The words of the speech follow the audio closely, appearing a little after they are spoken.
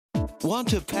Want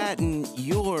to patent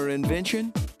your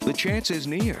invention? The chance is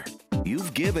near.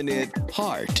 You've given it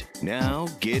heart. Now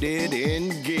get it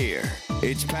in gear.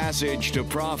 It's Passage to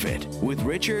Profit with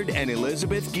Richard and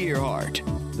Elizabeth Gearhart.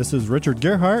 This is Richard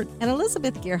Gearhart and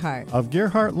Elizabeth Gearhart of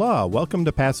Gearhart Law. Welcome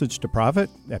to Passage to Profit.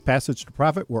 At Passage to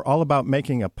Profit, we're all about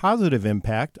making a positive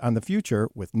impact on the future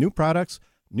with new products,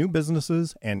 new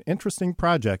businesses, and interesting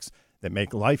projects that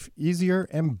make life easier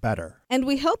and better. And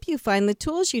we help you find the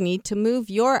tools you need to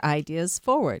move your ideas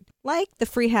forward, like the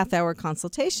free half-hour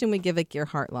consultation we give at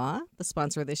Gearhart Law, the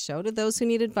sponsor of this show, to those who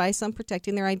need advice on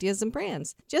protecting their ideas and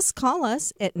brands. Just call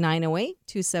us at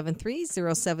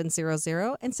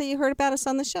 908-273-0700 and say you heard about us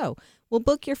on the show. We'll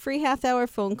book your free half-hour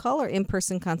phone call or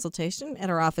in-person consultation at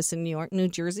our office in New York, New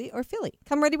Jersey, or Philly.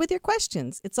 Come ready with your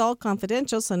questions. It's all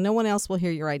confidential, so no one else will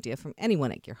hear your idea from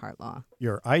anyone at Gearhart Law.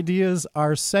 Your ideas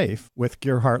are safe with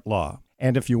Gearhart Law.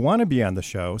 And if you want to be on the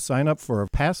show, sign up for a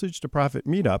Passage to Profit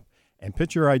meetup and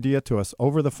pitch your idea to us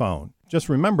over the phone. Just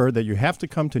remember that you have to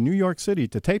come to New York City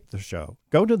to tape the show.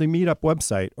 Go to the meetup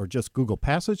website or just Google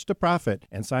Passage to Profit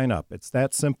and sign up. It's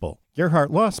that simple. Gearhart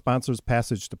Law sponsors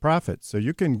Passage to Profit, so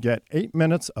you can get 8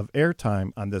 minutes of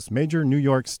airtime on this major New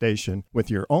York station with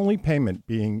your only payment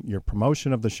being your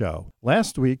promotion of the show.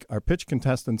 Last week, our pitch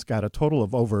contestants got a total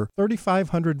of over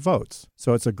 3,500 votes,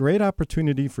 so it's a great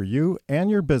opportunity for you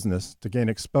and your business to gain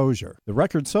exposure. The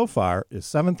record so far is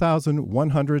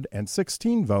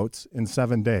 7,116 votes in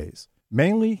 7 days,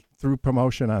 mainly through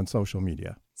promotion on social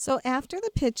media. So after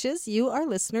the pitches, you, our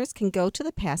listeners, can go to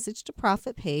the Passage to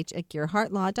Profit page at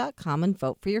GearhartLaw.com and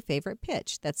vote for your favorite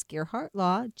pitch. That's Gearhart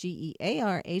Law,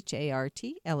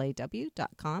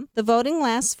 GearhartLaw.com. The voting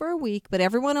lasts for a week, but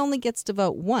everyone only gets to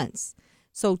vote once.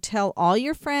 So tell all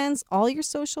your friends, all your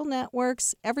social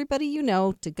networks, everybody you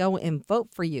know to go and vote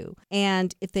for you.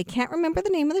 And if they can't remember the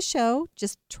name of the show,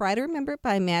 just try to remember it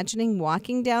by imagining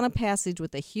walking down a passage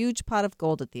with a huge pot of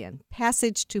gold at the end.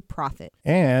 Passage to Profit.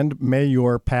 And may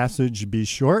your passage be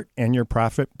short and your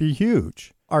profit be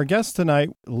huge. Our guest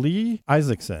tonight, Leigh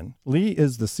Isaacson. Leigh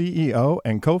is the CEO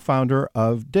and co-founder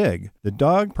of Dig, the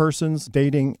dog person's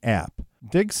dating app.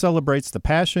 Dig celebrates the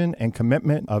passion and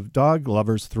commitment of dog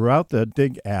lovers throughout the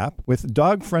Dig app with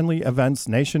dog-friendly events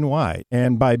nationwide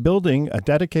and by building a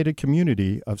dedicated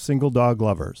community of single dog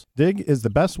lovers. Dig is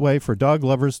the best way for dog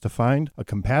lovers to find a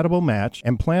compatible match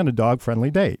and plan a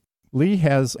dog-friendly date. Leigh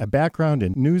has a background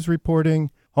in news reporting,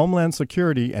 homeland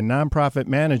security, and nonprofit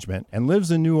management and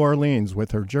lives in New Orleans with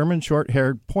her German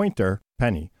short-haired pointer,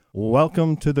 Penny.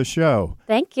 Welcome to the show.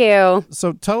 Thank you.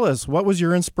 So tell us, what was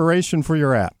your inspiration for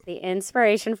your app? The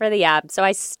inspiration for the app. So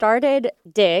I started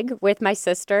Dig with my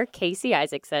sister, Casey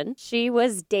Isaacson. She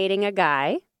was dating a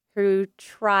guy who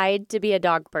tried to be a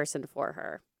dog person for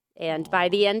her. And by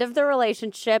the end of the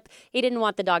relationship, he didn't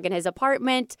want the dog in his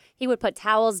apartment. He would put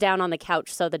towels down on the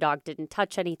couch so the dog didn't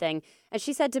touch anything. And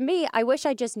she said to me, I wish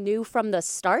I just knew from the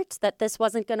start that this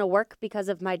wasn't going to work because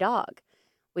of my dog.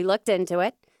 We looked into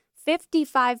it.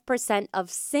 55%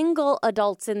 of single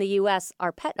adults in the U.S.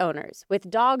 are pet owners, with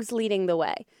dogs leading the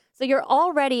way. So you're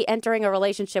already entering a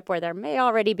relationship where there may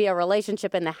already be a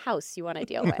relationship in the house you want to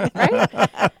deal with, right?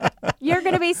 You're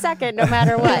going to be second no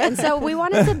matter what. And so we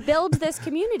wanted to build this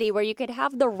community where you could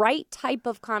have the right type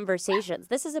of conversations.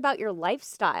 This is about your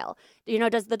lifestyle. You know,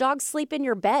 does the dog sleep in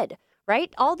your bed?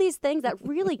 Right? All these things that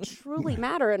really, truly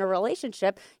matter in a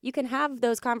relationship, you can have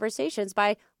those conversations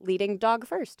by leading dog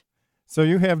first. So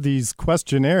you have these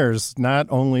questionnaires not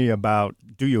only about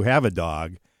do you have a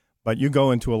dog, but you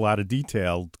go into a lot of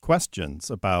detailed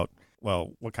questions about,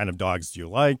 well, what kind of dogs do you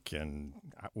like and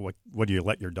what do you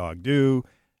let your dog do?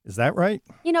 Is that right?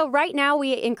 You know, right now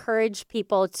we encourage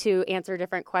people to answer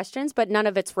different questions, but none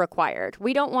of it's required.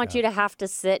 We don't want you to have to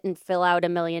sit and fill out a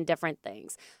million different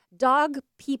things. Dog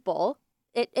people,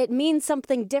 it means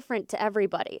something different to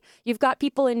everybody. You've got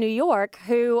people in New York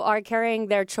who are carrying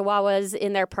their chihuahuas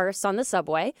in their purse on the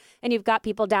subway, and you've got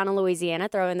people down in Louisiana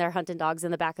throwing their hunting dogs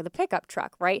in the back of the pickup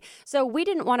truck, right? So we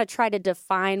didn't want to try to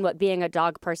define what being a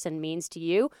dog person means to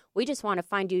you. We just want to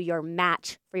find you your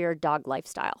match for your dog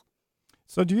lifestyle.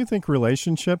 So do you think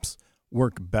relationships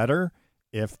work better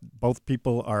if both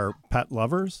people are pet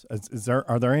lovers?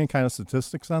 Are there any kind of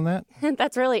statistics on that?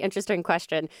 That's a really interesting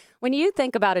question. When you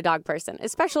think about a dog person,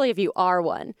 especially if you are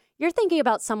one, you're thinking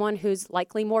about someone who's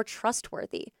likely more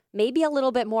trustworthy, maybe a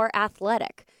little bit more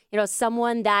athletic, you know,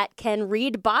 someone that can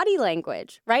read body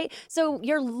language, right? So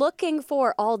you're looking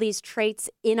for all these traits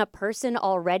in a person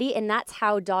already, and that's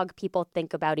how dog people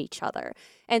think about each other.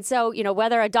 And so, you know,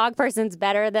 whether a dog person's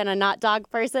better than a not dog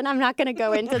person, I'm not going to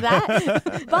go into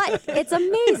that. But it's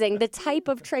amazing the type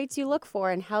of traits you look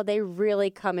for and how they really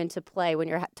come into play when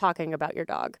you're talking about your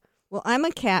dog. Well, I'm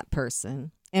a cat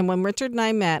person. And when Richard and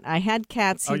I met, I had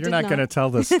cats. You're not going to tell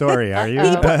the story, are you?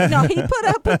 He put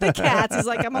up with the cats. He's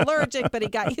like, I'm allergic, but he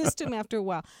got used to them after a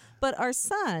while. But our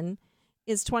son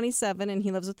is 27, and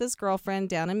he lives with his girlfriend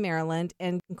down in Maryland.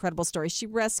 And incredible story. She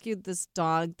rescued this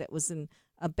dog that was in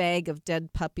a bag of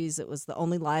dead puppies. It was the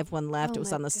only live one left. It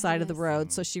was on the side of the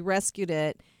road. So she rescued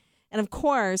it. And, of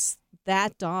course,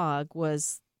 that dog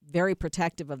was very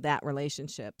protective of that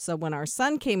relationship. So when our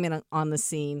son came in on the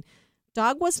scene,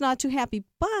 dog was not too happy,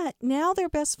 but now they're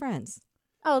best friends.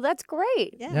 Oh, that's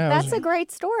great. Yeah. That's a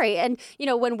great story. And,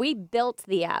 when we built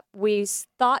the app, we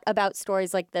thought about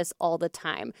stories like this all the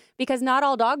time because not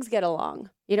all dogs get along.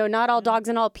 Not all dogs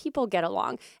and all people get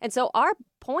along. And so our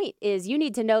point is you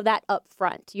need to know that up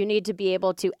front. You need to be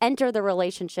able to enter the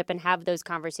relationship and have those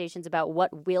conversations about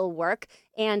what will work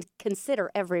and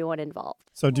consider everyone involved.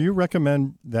 So do you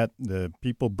recommend that the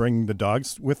people bring the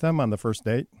dogs with them on the first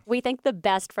date? We think the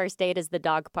best first date is the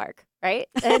dog park, right?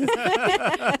 And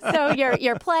so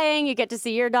you're playing, you get to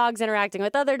see your dogs interacting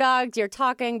with other dogs, you're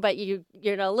talking, but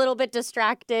you're a little bit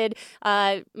distracted.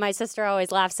 My sister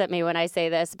always laughs at me when I say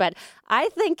this, but I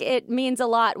think it means a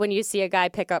lot when you see a guy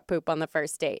pick up poop on the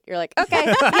first date. You're like,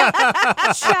 okay,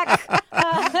 yeah, check.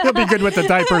 He'll be good with the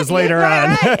diapers later on.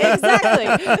 Right, exactly.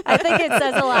 I think it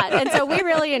says a lot. And so we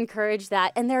really encourage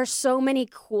that. And there are so many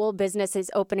cool businesses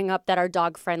opening up that are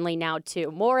dog friendly now,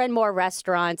 too. More and more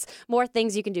restaurants, more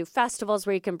things you can do, festivals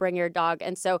where you can bring your dog.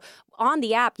 And so on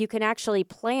the app, you can actually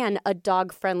plan a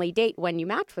dog friendly date when you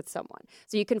match with someone.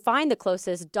 So you can find the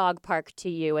closest dog park to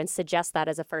you and suggest that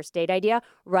as a first date idea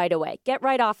right away. Get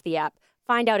right off the app.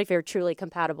 Find out if you're truly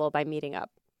compatible by meeting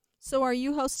up. So are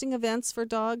you hosting events for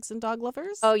dogs and dog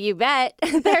lovers? Oh, you bet.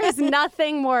 There's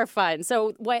nothing more fun.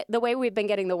 So the way we've been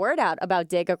getting the word out about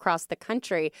Dig across the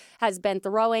country has been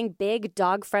throwing big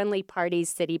dog-friendly parties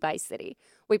city by city.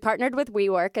 We partnered with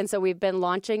WeWork, and so we've been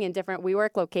launching in different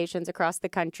WeWork locations across the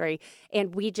country.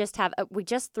 And we just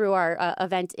threw our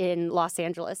event in Los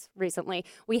Angeles recently.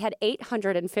 We had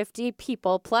 850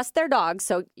 people plus their dogs.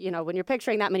 So, when you're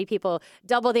picturing that many people,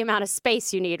 double the amount of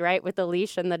space you need, right, with the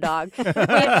leash and the dog. We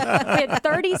had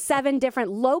 37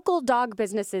 different local dog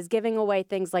businesses giving away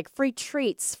things like free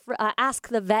treats, Ask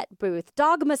the Vet booth,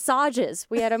 dog massages.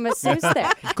 We had a masseuse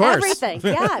there. Of course. Everything.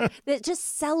 Yeah.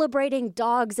 Just celebrating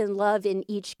dogs and love in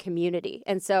each community.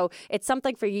 And so it's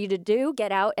something for you to do,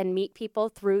 get out and meet people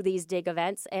through these Dig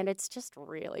events. And it's just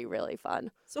really, really fun.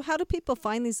 So how do people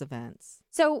find these events?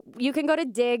 So you can go to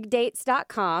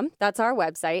digdates.com. That's our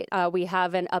website. We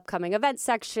have an upcoming event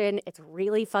section. It's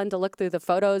really fun to look through the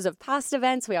photos of past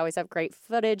events. We always have great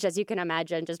footage, as you can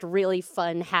imagine, just really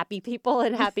fun, happy people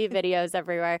and happy videos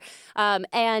everywhere.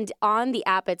 And on the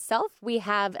app itself, we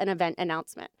have an event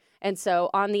announcement. And so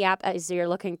on the app, as you're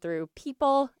looking through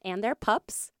people and their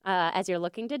pups, as you're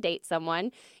looking to date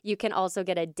someone, you can also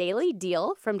get a daily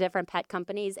deal from different pet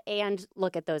companies and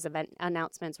look at those event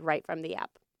announcements right from the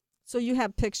app. So you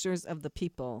have pictures of the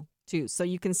people, too, so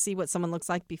you can see what someone looks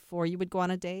like before you would go on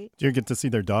a date? Do you get to see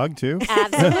their dog, too?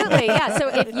 Absolutely, yeah. So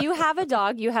if you have a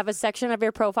dog, you have a section of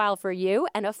your profile for you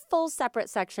and a full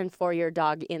separate section for your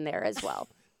dog in there as well.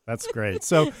 That's great.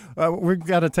 So we've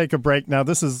got to take a break now.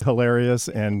 This is hilarious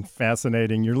and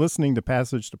fascinating. You're listening to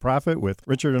Passage to Profit with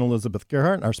Richard and Elizabeth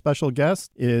Gerhardt. Our special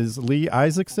guest is Leigh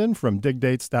Isaacson from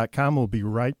digdates.com. We'll be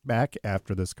right back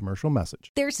after this commercial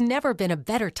message. There's never been a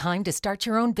better time to start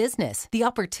your own business. The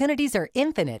opportunities are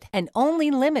infinite and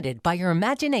only limited by your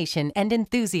imagination and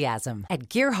enthusiasm. At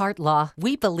Gerhardt Law,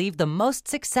 we believe the most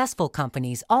successful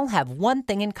companies all have one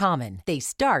thing in common. They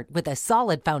start with a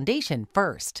solid foundation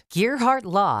first. Gerhardt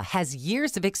Law has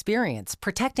years of experience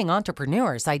protecting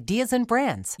entrepreneurs' ideas and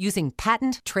brands using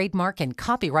patent, trademark, and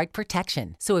copyright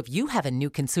protection. So if you have a new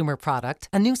consumer product,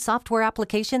 a new software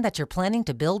application that you're planning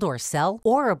to build or sell,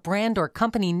 or a brand or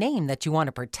company name that you want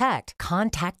to protect,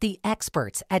 contact the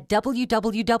experts at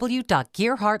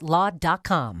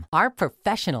www.gerhardtlaw.com. Our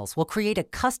professionals will create a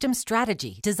custom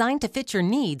strategy designed to fit your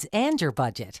needs and your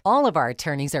budget. All of our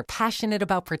attorneys are passionate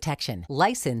about protection,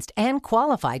 licensed and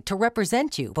qualified to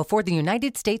represent you before the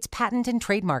United States Patent and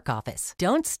Trademark Office.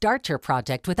 Don't start your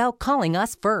project without calling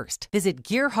us first. Visit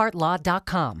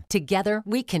GerhardtLaw.com. Together,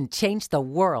 we can change the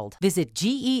world. Visit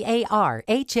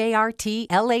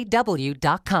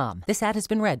GerhardtLaw.com. This ad has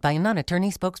been read by a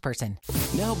non-attorney spokesperson.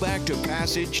 Now back to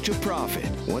Passage to Profit.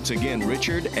 Once again,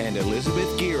 Richard and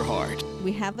Elizabeth Gerhardt.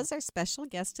 We have as our special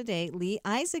guest today, Leigh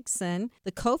Isaacson,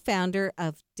 the co-founder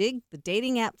of Dig, the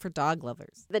dating app for dog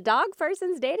lovers. The dog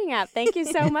person's dating app. Thank you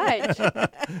so much.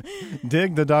 Dig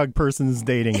Dig, the dog person's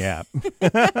dating app.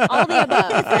 All the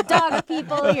above. Your dog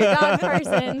people, your dog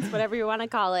persons, whatever you want to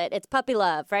call it. It's puppy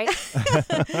love, right?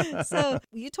 So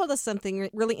you told us something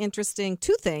really interesting.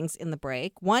 Two things in the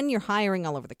break. One, you're hiring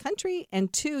all over the country.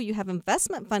 And two, you have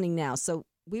investment funding now. So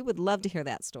we would love to hear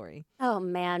that story. Oh,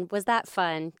 man, was that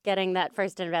fun, getting that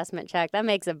first investment check? That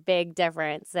makes a big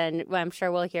difference. And I'm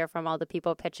sure we'll hear from all the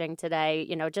people pitching today,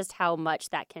 just how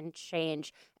much that can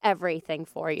change everything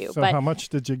for you. So how much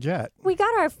did you get? We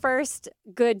got our first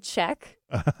good check.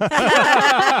 Enough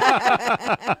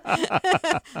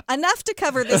to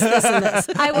cover this, and this.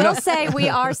 I will say we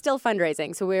are still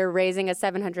fundraising. So we're raising a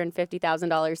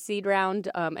 $750,000 seed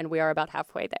round, and we are about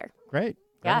halfway there. Great.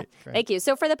 Yeah, great. Thank you.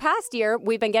 So for the past year,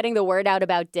 we've been getting the word out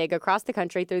about Dig across the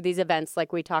country through these events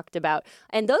like we talked about.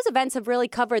 And those events have really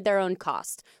covered their own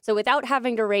cost. So without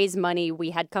having to raise money,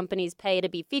 we had companies pay to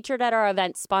be featured at our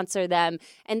events, sponsor them.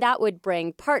 And that would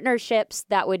bring partnerships,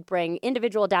 that would bring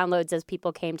individual downloads as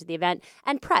people came to the event.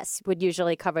 And press would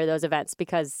usually cover those events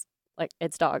because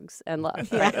it's dogs and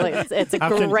love, right? It's a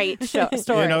great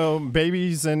story.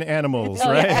 Babies and animals,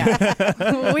 right?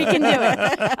 Yeah. We can do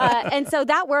it. And so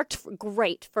that worked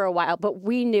great for a while, but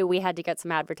we knew we had to get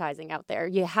some advertising out there.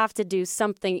 You have to do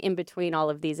something in between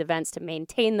all of these events to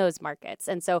maintain those markets.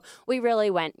 And so we really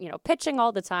went, pitching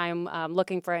all the time,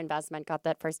 looking for investment, got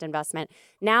that first investment.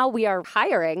 Now we are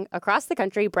hiring across the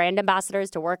country brand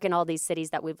ambassadors to work in all these cities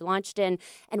that we've launched in.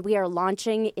 And we are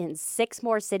launching in 6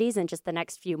 more cities in just the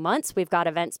next few months. We've got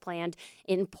events planned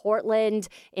in Portland,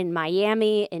 in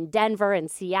Miami, in Denver, in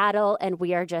Seattle, and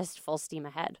we are just full steam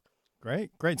ahead.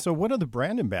 Great. So what do the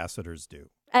brand ambassadors do?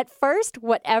 At first,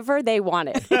 whatever they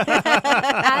wanted.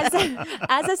 As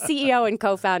a CEO and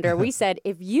co-founder, we said,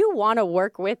 if you want to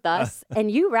work with us and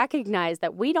you recognize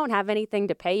that we don't have anything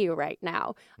to pay you right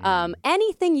now,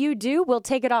 anything you do, we'll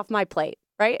take it off my plate.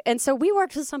 Right. And so we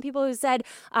worked with some people who said,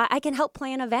 I can help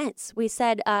plan events. We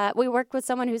said, we worked with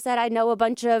someone who said, I know a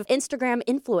bunch of Instagram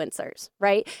influencers.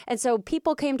 Right. And so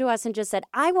people came to us and just said,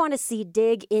 I want to see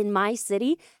Dig in my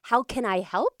city. How can I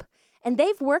help? And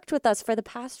they've worked with us for the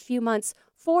past few months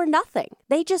for nothing.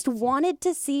 They just wanted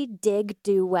to see Dig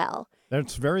do well.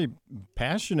 That's very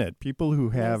passionate. People who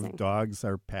have Amazing. Dogs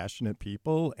are passionate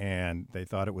people, and they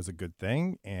thought it was a good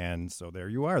thing. And so there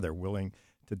you are. They're willing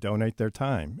to donate their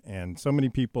time. And so many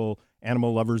people,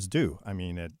 animal lovers, do. I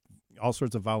mean, at all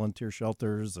sorts of volunteer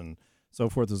shelters and so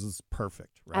forth. This is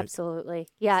perfect, right? Absolutely.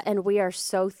 Yeah, and we are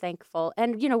so thankful.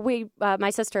 And, my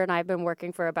sister and I have been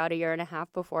working for about 1.5 years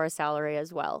before a salary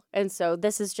as well. And so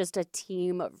this is just a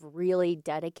team of really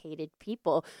dedicated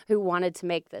people who wanted to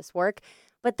make this work.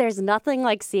 But there's nothing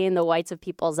like seeing the whites of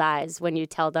people's eyes when you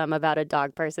tell them about a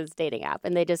dog person's dating app.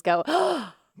 And they just go,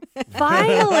 oh,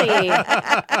 finally,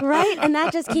 right? And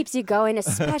that just keeps you going,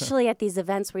 especially at these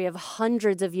events where you have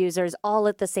hundreds of users all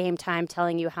at the same time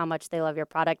telling you how much they love your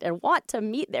product and want to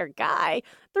meet their guy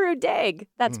through Dig.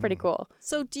 That's pretty cool.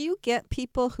 So do you get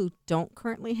people who don't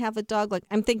currently have a dog? Like,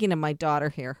 I'm thinking of my daughter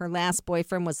here. Her last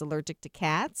boyfriend was allergic to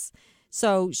cats.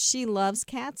 So she loves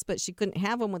cats, but she couldn't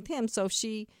have them with him. So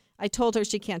I told her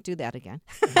she can't do that again.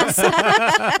 I'm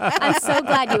so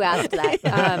glad you asked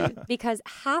that because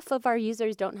half of our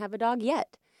users don't have a dog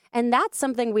yet. And that's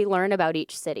something we learn about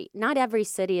each city. Not every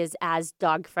city is as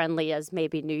dog-friendly as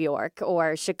maybe New York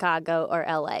or Chicago or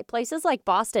LA. Places like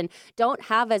Boston don't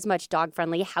have as much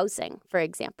dog-friendly housing, for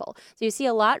example. So you see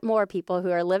a lot more people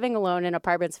who are living alone in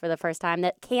apartments for the first time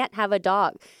that can't have a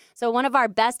dog. So one of our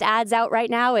best ads out right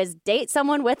now is date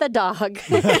someone with a dog.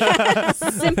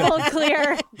 Simple,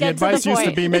 clear, get the advice to the point. used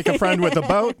to be make a friend with a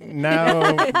boat.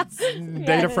 Now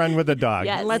date a friend with a dog.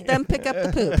 Yes. Let them pick up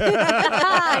the poop.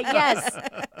 Yes.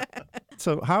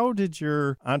 So how did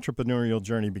your entrepreneurial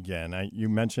journey begin? You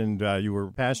mentioned you were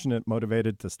passionate,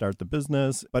 motivated to start the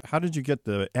business, but how did you get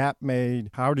the app made?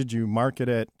 How did you market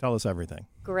it? Tell us everything.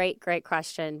 Great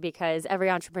question, because every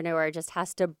entrepreneur just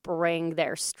has to bring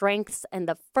their strengths, and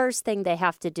the first thing they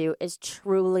have to do is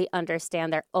truly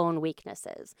understand their own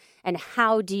weaknesses. And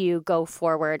how do you go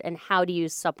forward, and how do you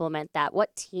supplement that?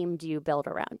 What team do you build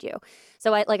around you? So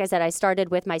like I said, I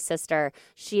started with my sister.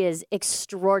 She is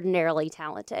extraordinarily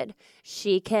talented.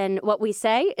 What we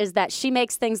say is that she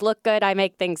makes things look good, I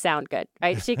make things sound good,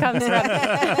 right? She comes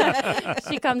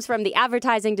from the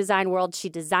advertising design world. She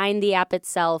designed the app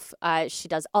itself. She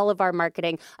does all of our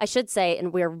marketing. I should say,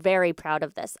 and we're very proud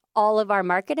of this, all of our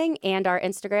marketing and our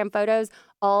Instagram photos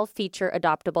all feature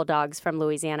adoptable dogs from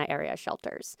Louisiana area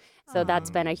shelters. So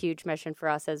that's been a huge mission for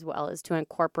us as well, is to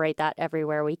incorporate that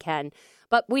everywhere we can.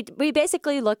 But we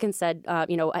basically look and said,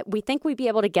 we think we'd be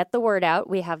able to get the word out.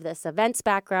 We have this events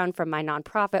background from my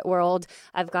nonprofit world.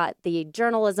 I've got the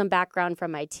journalism background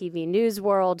from my TV news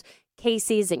world.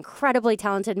 Casey's incredibly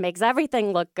talented, makes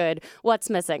everything look good. What's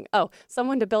missing? Oh,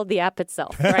 someone to build the app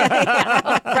itself, right?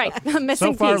 Yeah. Oh, right.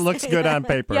 Missing So far, piece. looks good on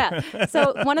paper. Yeah.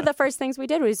 So one of the first things we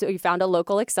did was we found a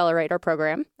local accelerator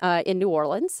program in New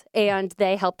Orleans, and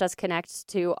they helped us connect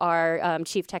to our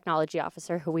chief technology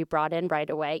officer, who we brought in right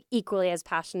away, equally as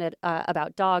passionate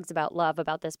about dogs, about love,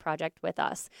 about this project with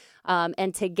us.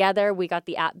 And together, we got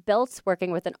the app built,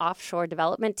 working with an offshore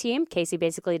development team. Casey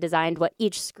basically designed what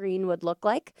each screen would look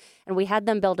like, and we had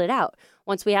them build it out.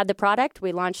 Once we had the product,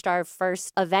 we launched our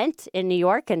first event in New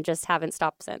York and just haven't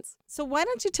stopped since. So why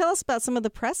don't you tell us about some of the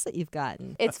press that you've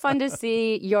gotten? It's fun to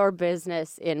see your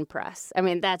business in press. I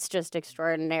mean, that's just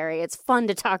extraordinary. It's fun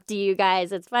to talk to you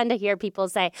guys. It's fun to hear people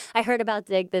say, I heard about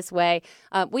Dig this way.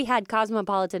 We had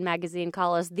Cosmopolitan magazine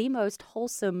call us the most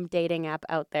wholesome dating app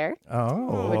out there.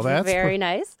 Oh, which well, that's is very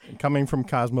nice. Coming from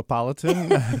Cosmopolitan.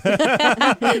 Yes.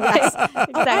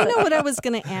 Exactly. I know what I was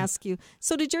going to ask you.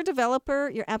 So did your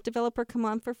app developer come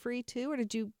on for free too, or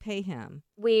did you pay him?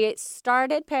 We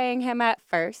started paying him at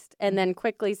first and then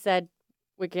quickly said,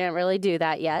 we can't really do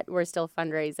that yet. We're still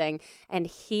fundraising. And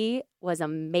he was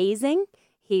amazing.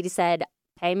 He said,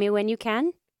 pay me when you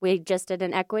can. We just did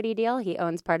an equity deal. He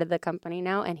owns part of the company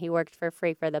now, and he worked for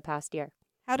free for the past year.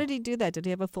 How did he do that? Did he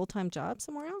have a full-time job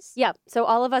somewhere else? Yeah. So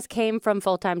all of us came from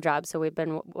full-time jobs. So we've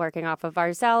been working off of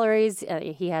our salaries.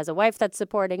 He has a wife that's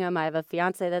supporting him. I have a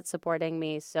fiance that's supporting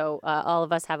me. So all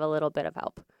of us have a little bit of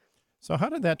help. So how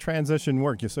did that transition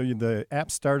work? The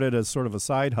app started as sort of a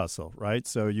side hustle, right?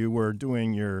 So you were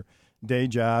doing your day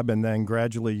job, and then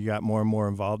gradually you got more and more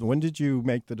involved. When did you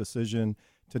make the decision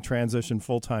to transition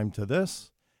full-time to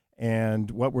this? And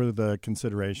what were the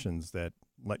considerations that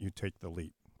let you take the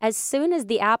leap? As soon as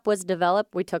the app was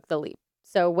developed, we took the leap.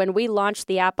 So when we launched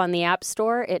the app on the App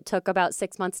Store, it took about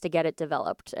 6 months to get it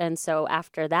developed. And so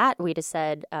after that, we just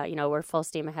said, we're full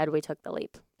steam ahead. We took the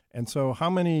leap. And so how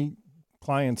many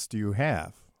clients do you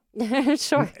have?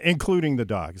 Sure. Including the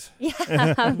dogs. Yeah,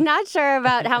 I'm not sure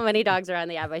about how many dogs are on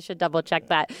the app. I should double check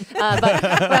that.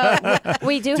 But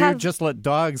we do have. Just let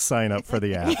dogs sign up for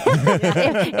the app.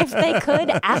 if they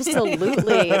could,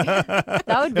 absolutely. That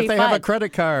would be If they fun. have a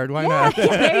credit card, why not?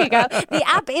 Yeah, there you go. The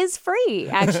app is free,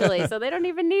 actually, so they don't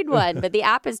even need one. But the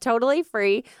app is totally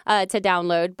free to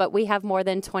download. But we have more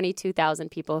than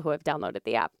 22,000 people who have downloaded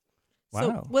the app. Wow.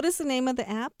 So what is the name of the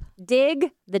app?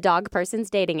 Dig, the dog person's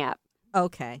dating app.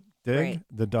 Okay. Dig, Great.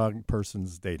 the dog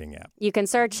person's dating app. You can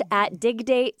search at Dig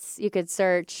Dates. You could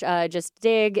search just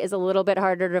Dig is a little bit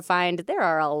harder to find. There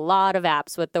are a lot of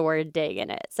apps with the word Dig in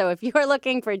it. So if you are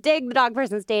looking for Dig, the dog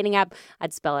person's dating app,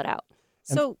 I'd spell it out.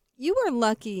 So you were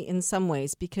lucky in some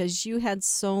ways because you had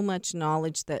so much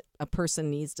knowledge that a person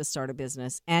needs to start a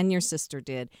business, and your sister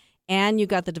did, and you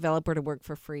got the developer to work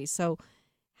for free. So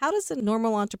how does a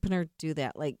normal entrepreneur do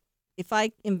that? Like, if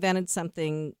I invented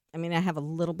something, I mean, I have a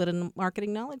little bit of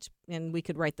marketing knowledge, and we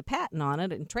could write the patent on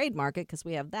it and trademark it because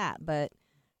we have that, but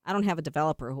I don't have a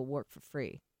developer who'll work for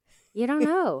free. You don't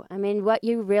know. I mean, what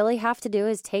you really have to do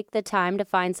is take the time to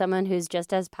find someone who's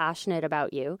just as passionate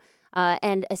about you.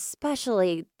 And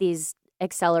especially these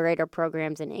accelerator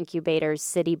programs and incubators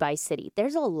city by city.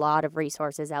 There's a lot of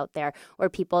resources out there where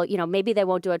people, maybe they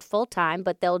won't do it full time,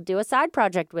 but they'll do a side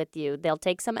project with you. They'll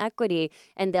take some equity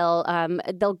and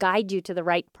they'll guide you to the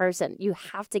right person. You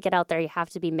have to get out there. You have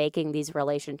to be making these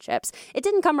relationships. It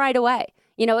didn't come right away.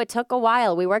 It took a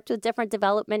while. We worked with different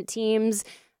development teams.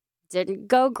 Didn't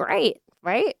go great.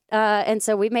 Right? And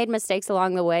so we made mistakes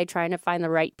along the way trying to find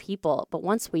the right people. But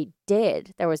once we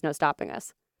did, there was no stopping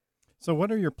us. So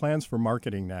what are your plans for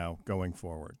marketing now going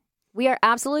forward? We are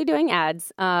absolutely doing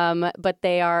ads, but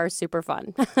they are super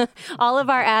fun. All of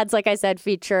our ads, like I said,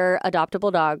 feature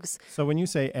adoptable dogs. So when you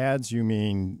say ads, you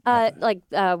mean?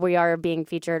 We are being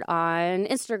featured on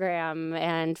Instagram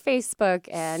and Facebook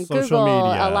and Social Google.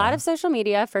 media. A lot of social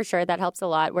media, for sure. That helps a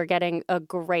lot. We're getting a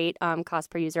great cost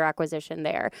per user acquisition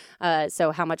there.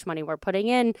 So how much money we're putting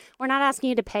in, we're not asking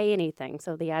you to pay anything.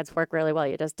 So the ads work really well.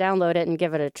 You just download it and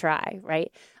give it a try,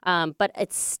 right? But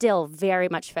it's still very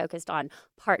much focused on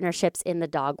partnerships in the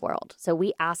dog world. So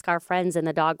we ask our friends in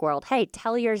the dog world, hey,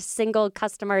 tell your single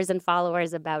customers and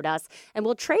followers about us and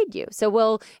we'll trade you. So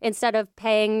we'll, instead of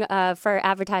paying for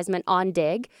advertisement on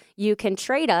Dig, you can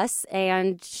trade us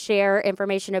and share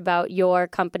information about your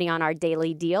company on our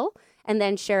daily deal and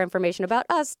then share information about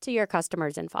us to your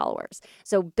customers and followers.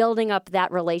 So building up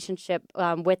that relationship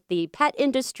with the pet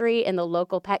industry and the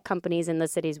local pet companies in the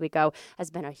cities we go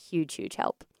has been a huge, huge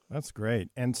help. That's great.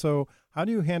 And so how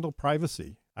do you handle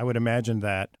privacy? I would imagine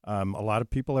that a lot of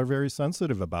people are very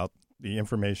sensitive about the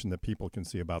information that people can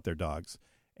see about their dogs.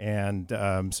 And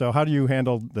so how do you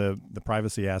handle the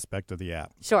privacy aspect of the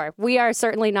app? Sure. We are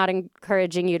certainly not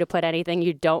encouraging you to put anything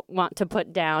you don't want to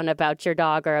put down about your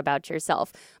dog or about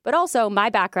yourself. But also,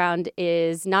 my background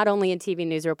is not only in TV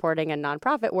news reporting and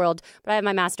nonprofit world, but I have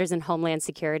my master's in Homeland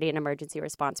Security and Emergency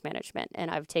Response Management. And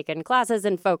I've taken classes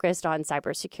and focused on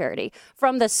cybersecurity.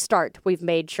 From the start, we've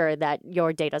made sure that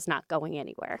your data's not going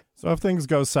anywhere. So if things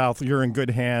go south, you're in good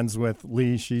hands with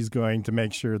Leigh. She's going to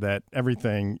make sure that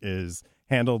everything is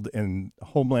handled in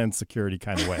Homeland Security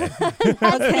kind of way. That's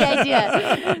the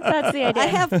idea. That's the idea.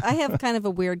 I have kind of a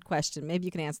weird question. Maybe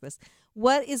you can answer this.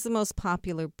 What is the most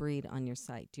popular breed on your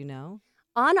site? Do you know?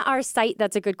 On our site,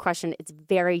 that's a good question. It's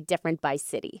very different by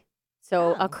city.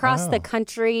 So across the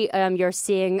country, you're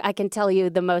seeing, I can tell you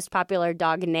the most popular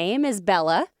dog name is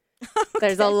Bella.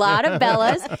 There's a lot of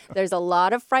Bellas. There's a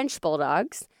lot of French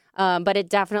Bulldogs, but it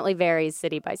definitely varies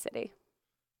city by city.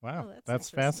 Wow,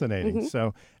 that's fascinating. Mm-hmm.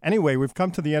 So anyway, we've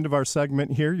come to the end of our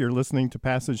segment here. You're listening to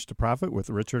Passage to Profit with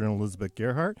Richard and Elizabeth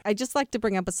Gerhardt. I'd just like to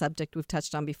bring up a subject we've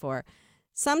touched on before.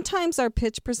 Sometimes our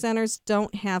pitch presenters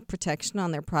don't have protection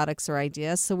on their products or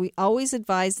ideas, so we always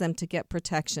advise them to get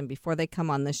protection before they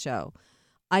come on the show.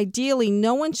 Ideally,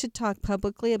 no one should talk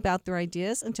publicly about their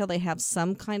ideas until they have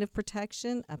some kind of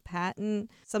protection, a patent,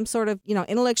 some sort of,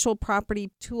 intellectual property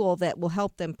tool that will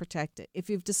help them protect it. If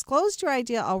you've disclosed your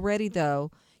idea already, though,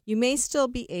 you may still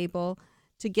be able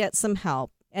to get some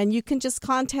help. And you can just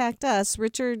contact us.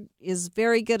 Richard is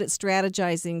very good at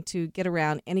strategizing to get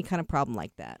around any kind of problem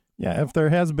like that. Yeah, if there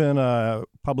has been a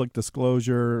public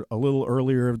disclosure a little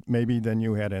earlier maybe than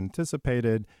you had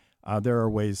anticipated, there are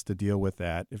ways to deal with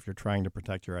that if you're trying to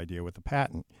protect your idea with a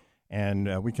patent.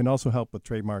 And we can also help with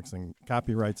trademarks and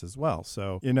copyrights as well.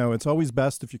 So, it's always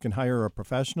best if you can hire a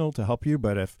professional to help you.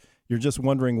 But if you're just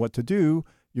wondering what to do,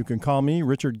 you can call me,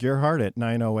 Richard Gerhardt, at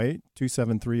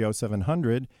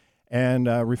 908-273-0700 and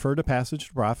refer to Passage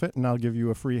to Profit, and I'll give you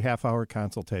a free half-hour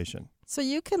consultation. So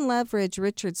you can leverage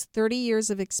Richard's 30 years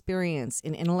of experience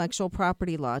in intellectual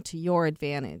property law to your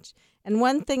advantage. And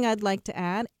one thing I'd like to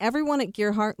add, everyone at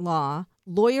Gerhardt Law,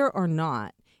 lawyer or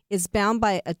not, is bound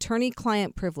by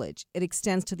attorney-client privilege. It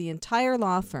extends to the entire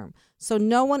law firm, so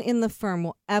no one in the firm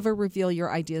will ever reveal your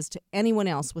ideas to anyone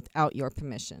else without your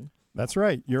permission. That's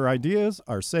right. Your ideas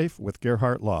are safe with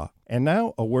Gerhardt Law. And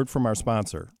now, a word from our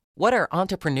sponsor. What are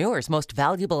entrepreneurs' most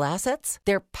valuable assets?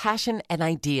 Their passion and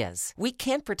ideas. We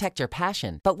can't protect your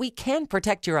passion, but we can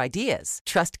protect your ideas.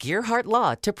 Trust Gerhardt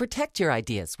Law to protect your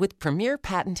ideas with premier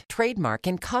patent, trademark,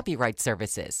 and copyright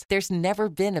services. There's never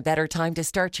been a better time to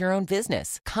start your own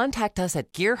business. Contact us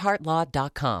at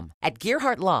GerhardtLaw.com. At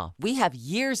Gerhardt Law, we have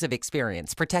years of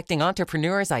experience protecting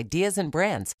entrepreneurs' ideas and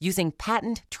brands using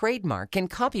patent, trademark, and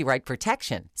copyright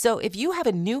protection. So if you have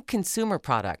a new consumer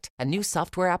product, a new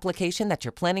software application that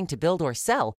you're planning to build or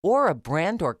sell, or a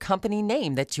brand or company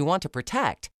name that you want to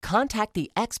protect, contact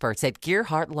the experts at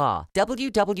Gerhardt Law.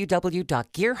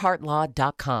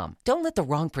 www.gerhardtlaw.com. Don't let the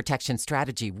wrong protection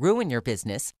strategy ruin your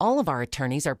business. All of our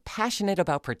attorneys are passionate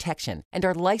about protection and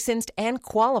are licensed and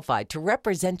qualified to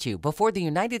represent you before the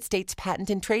United States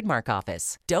Patent and Trademark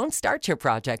Office. Don't start your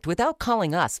project without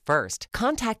calling us first.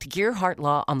 Contact Gerhardt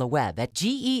Law on the web at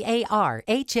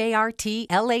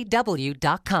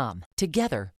GERHARTLAW.com.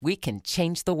 Together, we can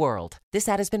change the world. This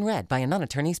ad has been read by a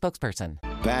non-attorney spokesperson.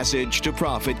 Passage to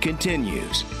Profit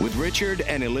continues with Richard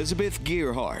and Elizabeth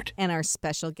Gerhardt. And our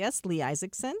special guest, Leigh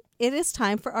Isaacson. It is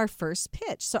time for our first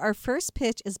pitch. So our first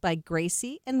pitch is by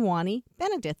Gracie and Wani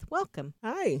Benedict. Welcome.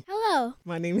 Hi. Hello.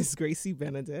 My name is Gracie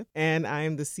Benedict, and I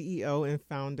am the CEO and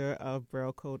founder of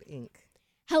Braille Code Inc.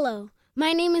 Hello.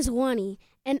 My name is Wani,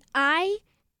 and I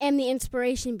am the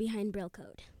inspiration behind Braille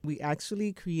Code. We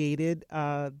actually created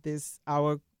our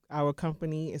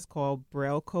company is called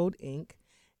Braille Code Inc.,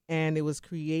 and it was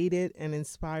created and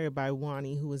inspired by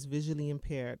Wani, who is visually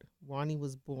impaired. Wani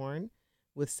was born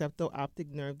with septo-optic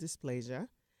nerve dysplasia,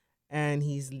 and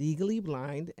he's legally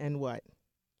blind and what?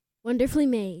 Wonderfully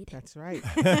made. That's right.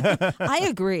 I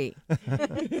agree.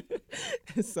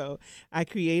 So I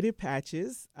created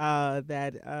patches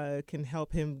that can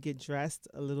help him get dressed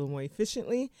a little more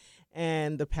efficiently.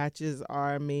 And the patches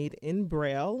are made in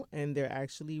Braille, and they're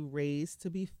actually raised to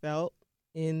be felt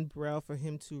in Braille for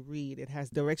him to read. It has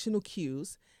directional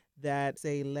cues that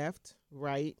say left,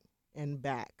 right, and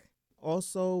back.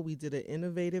 Also, we did an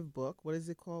innovative book. What is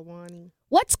it called, Wani?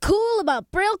 What's cool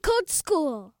about Braille Code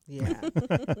School? Yeah.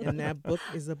 And that book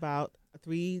is about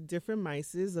 3 different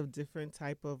mices of different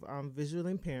type of visual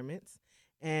impairments.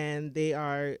 And they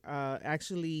are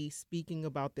actually speaking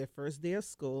about their first day of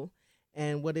school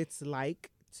and what it's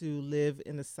like to live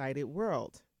in a sighted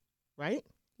world, right?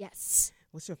 Yes.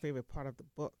 What's your favorite part of the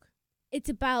book? it's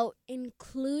about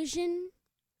inclusion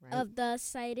Right. of the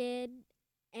sighted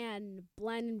and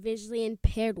blind and visually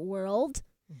impaired world.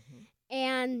 Mhm.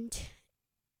 And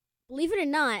believe it or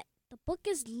not, the book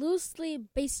is loosely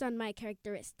based on my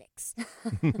characteristics.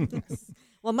 Yes.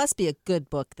 Well, it must be a good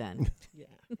book then. Yeah.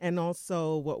 And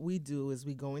also what we do is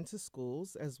we go into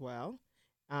schools as well.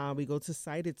 We go to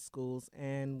sighted schools,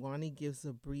 and Wani gives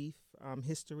a brief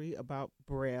history about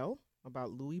Braille,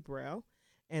 about Louis Braille.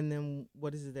 And then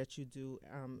what is it that you do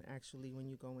actually when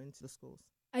you go into the schools?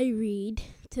 I read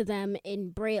to them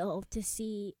in Braille to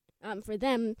see, for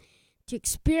them to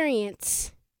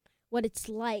experience what it's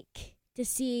like to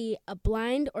see a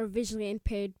blind or visually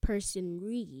impaired person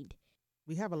read.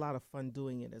 We have a lot of fun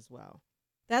doing it as well.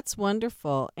 That's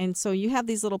wonderful. And so you have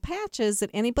these little patches that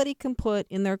anybody can put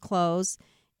in their clothes.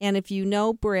 And if you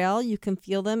know Braille, you can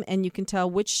feel them and you can tell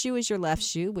which shoe is your left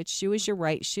shoe, which shoe is your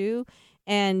right shoe.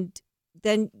 And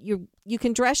then you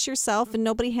can dress yourself and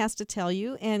nobody has to tell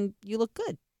you, and you look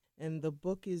good. And the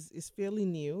book is fairly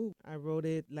new. I wrote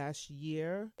it last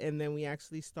year, and then we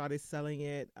actually started selling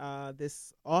it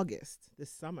this August, this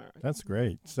summer. That's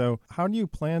great. So how do you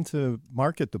plan to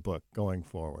market the book going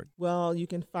forward? Well, you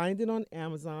can find it on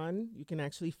Amazon. You can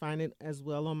actually find it as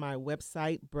well on my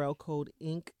website,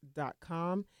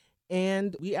 braillecodeinc.com.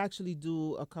 And we actually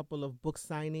do a couple of book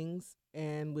signings,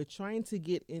 and we're trying to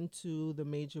get into the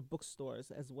major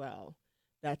bookstores as well.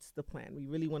 That's the plan. We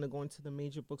really want to go into the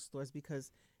major bookstores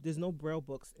because there's no Braille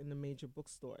books in the major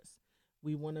bookstores.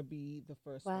 We want to be the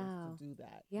first ones to do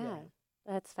that. Yeah,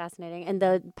 that's fascinating. And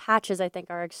the patches, I think,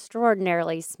 are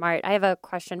extraordinarily smart. I have a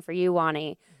question for you,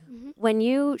 Wani. Mm-hmm. When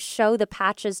you show the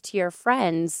patches to your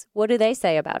friends, what do they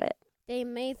say about it? They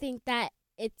may think that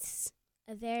it's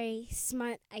a very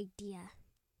smart idea.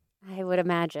 I would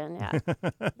imagine, yeah.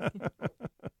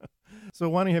 So,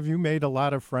 Wani, have you made a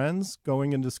lot of friends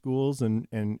going into schools and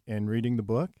reading the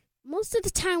book? Most of the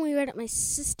time we read at my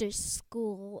sister's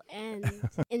school and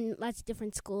in lots of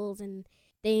different schools, and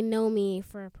they know me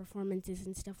for performances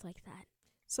and stuff like that.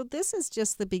 So this is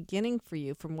just the beginning for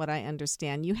you, from what I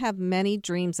understand. You have many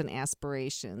dreams and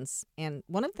aspirations, and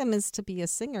one of them is to be a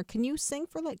singer. Can you sing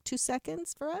for like 2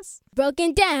 seconds for us?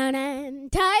 Broken down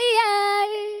and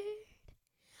tired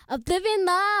of living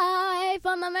life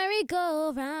on the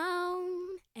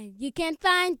merry-go-round, and you can't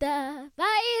find the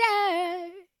fighter,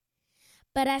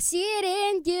 but I see it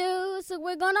in you, so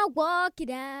we're gonna walk it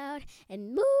out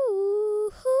and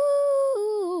move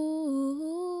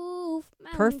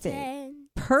Perfect. mountains.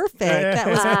 Perfect. That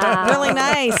was really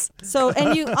nice. So,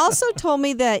 and you also told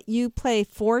me that you play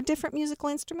 4 different musical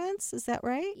instruments. Is that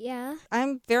right? Yeah.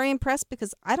 I'm very impressed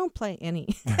because I don't play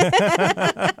any.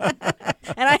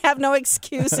 And I have no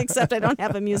excuse except I don't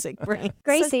have a music brain.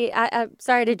 Gracie, I'm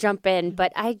sorry to jump in,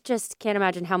 but I just can't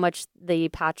imagine how much the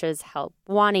patches help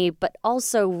Wani, but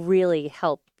also really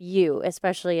help you,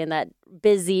 especially in that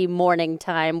busy morning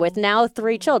time with now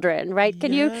 3 children, right?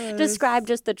 Can you describe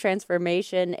just the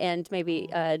transformation and maybe,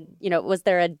 was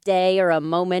there a day or a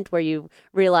moment where you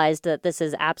realized that this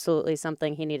is absolutely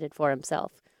something he needed for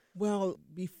himself? Well,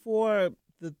 before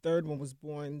the third one was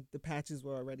born, the patches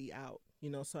were already out,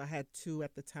 so I had 2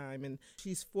 at the time, and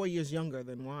she's 4 years younger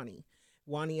than Wani.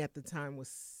 Wani at the time was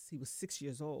 6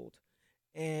 years old.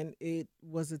 And it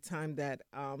was a time that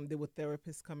there were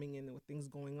therapists coming in, there were things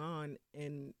going on.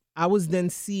 And I was then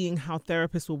seeing how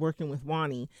therapists were working with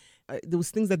Wani. There was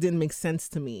things that didn't make sense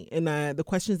to me. And the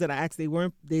questions that I asked, they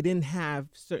didn't have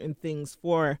certain things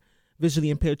for visually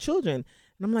impaired children.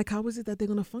 And I'm like, how is it that they're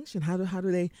going to function? How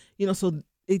do they, so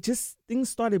it just, things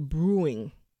started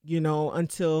brewing,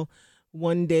 until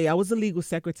one day I was a legal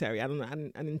secretary. I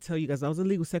didn't tell you guys, I was a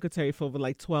legal secretary for over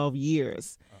like 12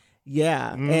 years.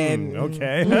 Yeah. And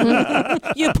okay.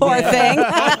 You poor thing.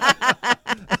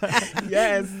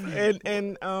 Yes.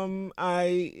 And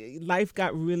life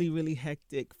got really, really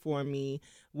hectic for me.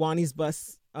 Wani's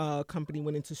bus company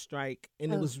went into strike,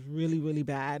 and it was really, really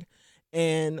bad.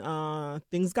 And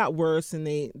things got worse, and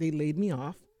they laid me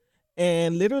off.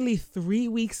 And literally 3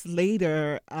 weeks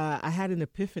later, I had an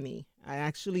epiphany. I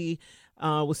actually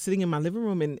was sitting in my living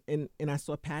room, and I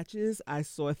saw patches. I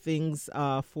saw things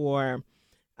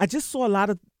I just saw a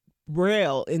lot of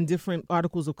Braille in different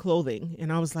articles of clothing.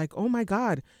 And I was like, oh, my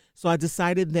God. So I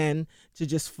decided then to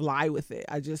just fly with it.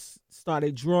 I just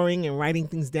started drawing and writing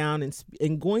things down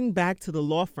and going back to the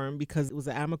law firm because it was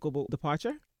an amicable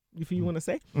departure, if you want to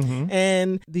say. Mm-hmm.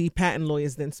 And the patent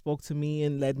lawyers then spoke to me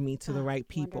and led me to the right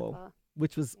people, wonderful.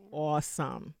 which was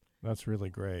awesome. That's really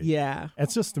great. Yeah.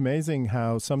 It's just amazing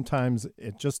how sometimes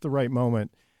at just the right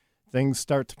moment, things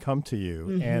start to come to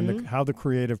you, and how the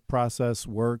creative process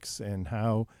works and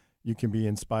how you can be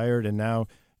inspired. And now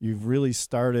you've really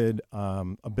started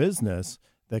a business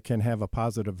that can have a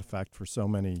positive effect for so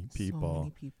many people. So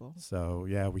many people. So,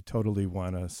 yeah, we totally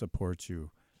want to support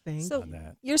you Thanks. on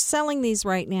that. You're selling these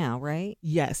right now, right?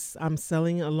 Yes, I'm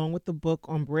selling it along with the book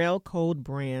on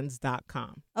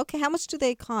BrailleCodeBrands.com. Okay, how much do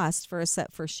they cost for a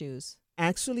set for shoes?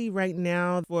 Actually, right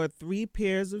now, for 3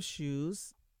 pairs of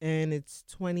shoes, and it's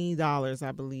 $20,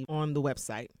 I believe, on the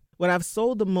website. What I've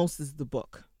sold the most is the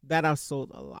book. That I've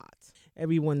sold a lot.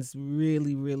 Everyone's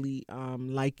really, really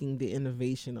liking the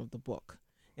innovation of the book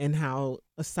and how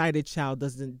a sighted child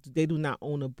they do not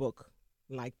own a book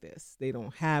like this. They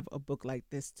don't have a book like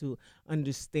this to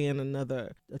understand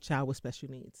a child with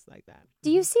special needs like that. Do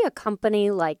you see a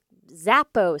company like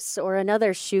Zappos or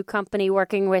another shoe company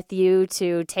working with you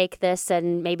to take this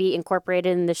and maybe incorporate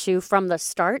it in the shoe from the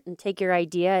start and take your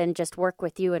idea and just work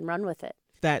with you and run with it?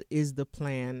 That is the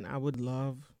plan. I would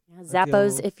love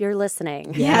Zappos, if you're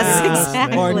listening. Yes,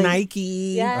 exactly. Or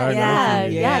Nike.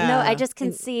 Yeah. No, I just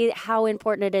can see how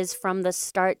important it is from the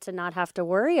start to not have to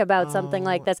worry about something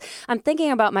like this. I'm thinking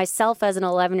about myself as an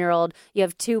 11-year-old. You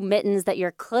have 2 mittens that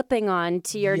you're clipping on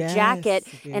to your jacket,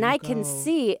 and I can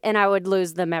see, and I would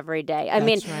lose them every day. I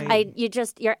mean, right.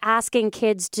 You're asking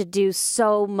kids to do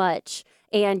so much,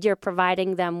 and you're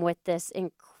providing them with this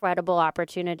incredible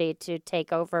opportunity to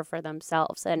take over for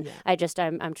themselves. And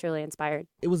I'm truly inspired.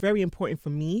 It was very important for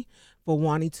me for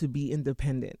wanting to be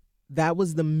independent. That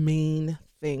was the main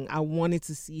thing. I wanted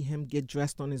to see him get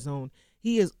dressed on his own.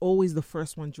 He is always the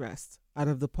first one dressed out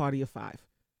of the party of 5.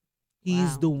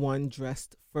 He's the one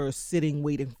dressed first, sitting,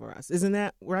 waiting for us. Isn't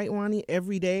that right, Wani?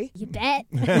 Every day? You bet.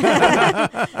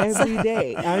 Every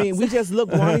day. I mean, we just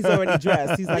look, Wani's already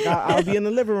dressed. He's like, I'll be in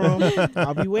the living room.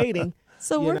 I'll be waiting.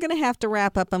 So we're going to have to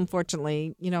wrap up,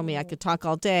 unfortunately. You know me, I could talk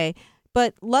all day.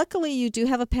 But luckily, you do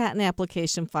have a patent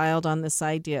application filed on this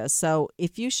idea. So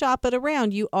if you shop it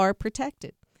around, you are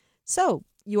protected. So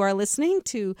you are listening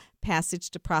to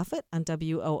Passage to Profit on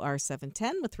WOR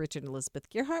 710 with Richard and Elizabeth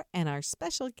Gearhart and our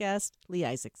special guest, Leigh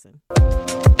Isaacson.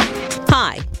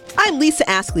 Hi, I'm Lisa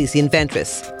Askley's the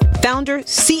inventress, founder,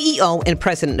 CEO, and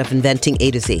president of Inventing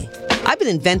A to Z. I've been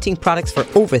inventing products for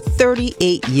over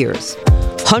 38 years.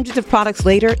 Hundreds of products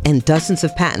later and dozens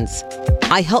of patents.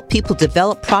 I help people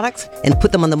develop products and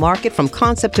put them on the market from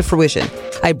concept to fruition.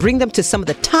 I bring them to some of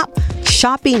the top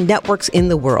shopping networks in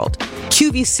the world: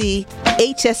 QVC,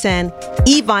 HSN,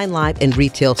 eVine Live, and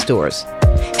retail stores.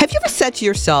 Have you ever said to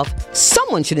yourself,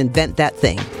 someone should invent that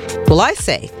thing? Well, I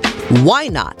say, why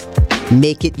not?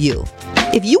 Make it you.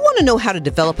 If you want to know how to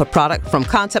develop a product from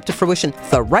concept to fruition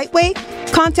the right way,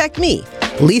 contact me,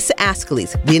 Lisa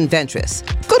Askley's the inventress.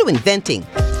 Go to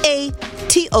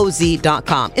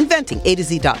inventingatoz.com,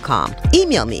 inventingatoz.com.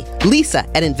 Email me,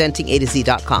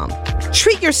 lisa@inventingatoz.com.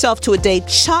 Treat yourself to a day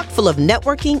chock full of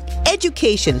networking,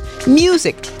 education,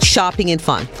 music, shopping, and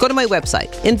fun. Go to my website,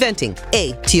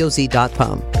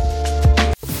 inventingatoz.com.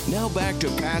 Now back to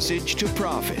Passage to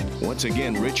Profit. Once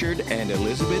again, Richard and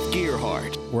Elizabeth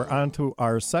Gearhart. We're on to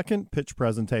our second pitch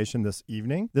presentation this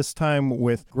evening, this time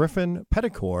with Griffin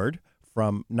Petticord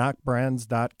from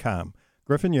knockbrands.com.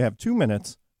 Griffin, you have 2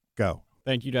 minutes. Go.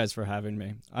 Thank you guys for having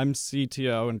me. I'm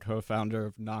CTO and co-founder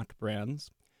of Knock Brands.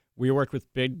 We work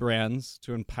with big brands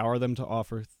to empower them to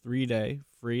offer 3-day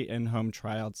free in-home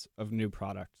tryouts of new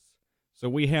products. So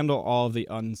we handle all of the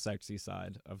unsexy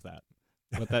side of that.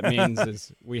 What that means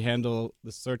is we handle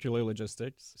the circular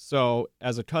logistics. So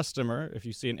as a customer, if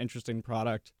you see an interesting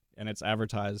product and it's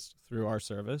advertised through our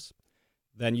service,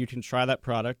 then you can try that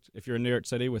product. If you're in New York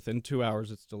City, within 2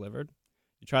 hours, it's delivered.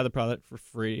 You try the product for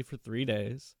free for 3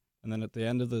 days, and then at the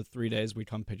end of the 3 days, we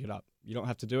come pick it up. You don't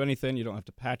have to do anything. You don't have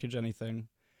to package anything.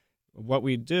 What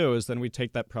we do is then we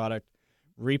take that product,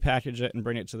 repackage it, and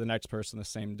bring it to the next person the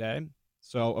same day.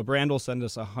 So a brand will send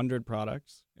us 100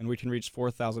 products, and we can reach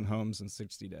 4,000 homes in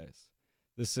 60 days.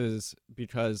 This is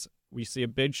because we see a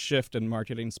big shift in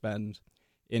marketing spend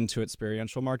into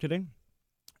experiential marketing.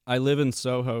 I live in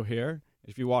Soho here.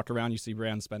 If you walk around, you see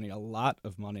brands spending a lot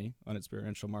of money on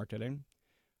experiential marketing.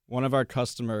 One of our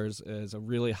customers is a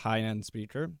really high-end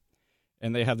speaker,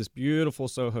 and they have this beautiful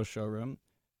Soho showroom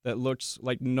that looks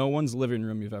like no one's living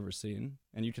room you've ever seen.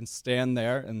 And you can stand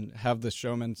there and have the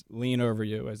showman lean over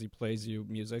you as he plays you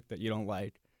music that you don't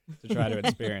like to try to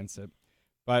experience it.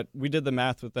 But we did the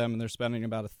math with them, and they're spending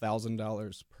about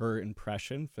 $1,000 per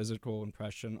impression, physical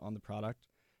impression, on the product,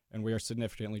 and we are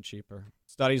significantly cheaper.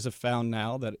 Studies have found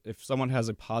now that if someone has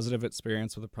a positive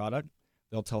experience with a product,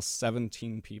 they'll tell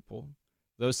 17 people.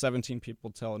 Those 17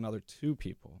 people tell another 2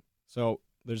 people. So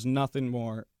there's nothing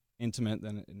more intimate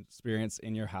than an experience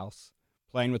in your house,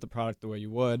 playing with the product the way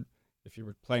you would, If you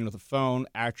were playing with a phone,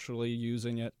 actually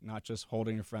using it, not just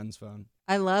holding your friend's phone.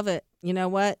 I love it. You know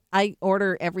what? I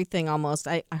order everything almost.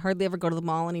 I hardly ever go to the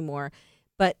mall anymore.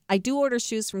 But I do order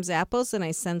shoes from Zappos, and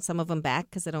I send some of them back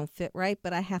because they don't fit right,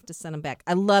 but I have to send them back.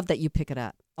 I love that you pick it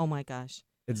up. Oh, my gosh.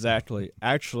 Exactly.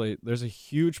 Actually, there's a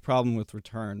huge problem with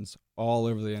returns all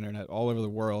over the internet, all over the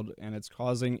world, and it's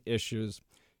causing issues.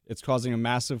 It's causing a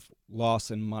massive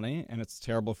loss in money, and it's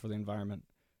terrible for the environment.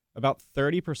 About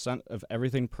 30% of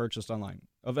everything purchased online,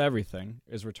 of everything,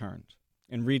 is returned.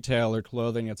 In retail or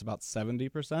clothing, it's about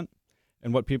 70%.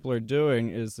 And what people are doing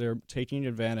is they're taking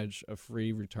advantage of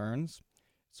free returns.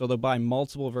 So they'll buy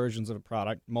multiple versions of a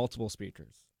product, multiple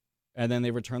speakers, and then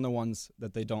they return the ones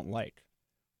that they don't like.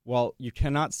 Well, you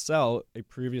cannot sell a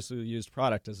previously used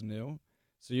product as new,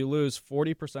 so you lose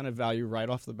 40% of value right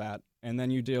off the bat, and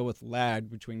then you deal with lag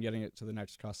between getting it to the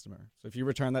next customer. So if you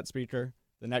return that speaker,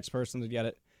 the next person to get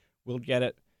it will get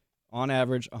it, on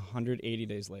average, 180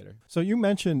 days later. So you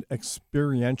mentioned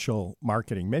experiential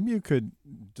marketing. Maybe you could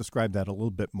describe that a little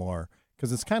bit more,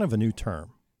 because it's kind of a new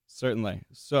term. Certainly.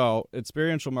 So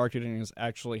experiential marketing is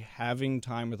actually having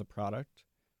time with a product,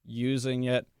 using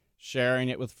it, sharing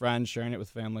it with friends, sharing it with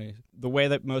family. The way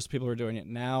that most people are doing it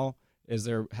now is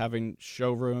they're having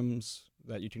showrooms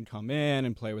that you can come in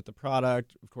and play with the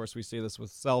product. Of course, we see this with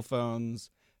cell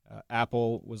phones.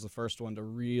 Apple was the first one to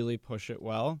really push it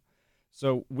well.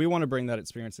 So we want to bring that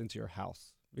experience into your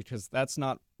house, because that's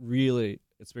not really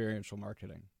experiential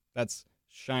marketing. That's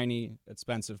shiny,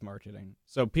 expensive marketing.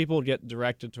 So people get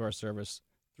directed to our service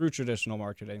through traditional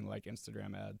marketing like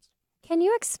Instagram ads. Can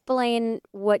you explain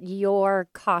what your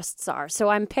costs are? So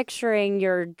I'm picturing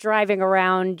you're driving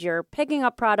around, you're picking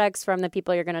up products from the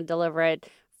people you're going to deliver it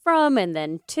from, and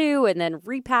then to, and then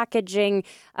repackaging.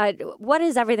 What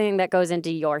is everything that goes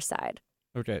into your side?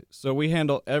 Okay, so we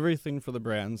handle everything for the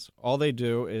brands. All they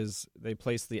do is they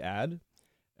place the ad,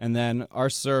 and then our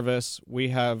service, we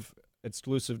have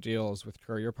exclusive deals with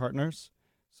courier partners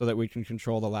so that we can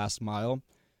control the last mile.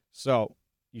 So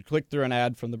you click through an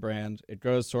ad from the brand, it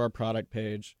goes to our product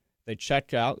page, they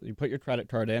check out, you put your credit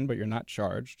card in, but you're not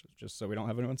charged, just so we don't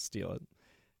have anyone steal it,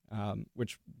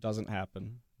 which doesn't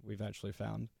happen, we've actually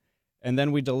found. And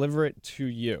then we deliver it to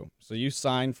you. So you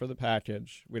sign for the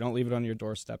package. We don't leave it on your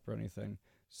doorstep or anything.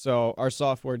 So our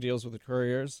software deals with the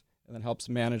couriers and then helps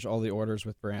manage all the orders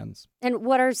with brands. And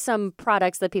what are some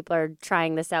products that people are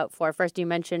trying this out for? First, you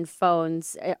mentioned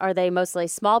phones. Are they mostly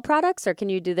small products, or can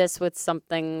you do this with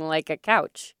something like a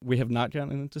couch? We have not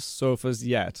gotten into sofas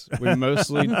yet. We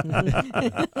mostly...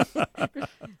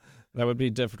 That would be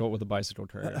difficult with a bicycle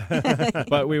courier.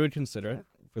 But we would consider it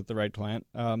with the right client.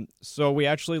 So we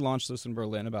actually launched this in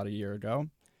Berlin about a year ago.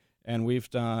 And we've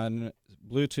done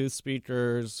Bluetooth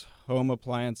speakers, home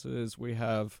appliances. We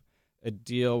have a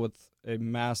deal with a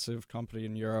massive company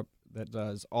in Europe that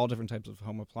does all different types of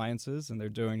home appliances, and they're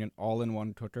doing an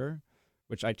all-in-one cooker,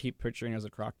 which I keep picturing as a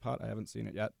crock pot. I haven't seen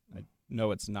it yet. I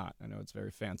know it's not. I know it's very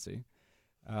fancy.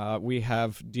 We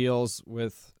have deals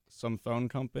with some phone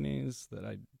companies that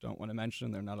I don't want to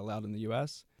mention. They're not allowed in the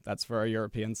U.S. That's for our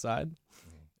European side.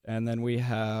 And then we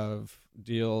have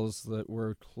deals that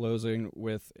we're closing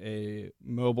with a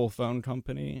mobile phone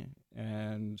company,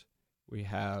 and we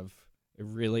have a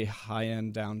really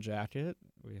high-end down jacket.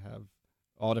 We have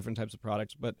all different types of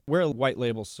products, but we're a white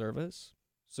label service.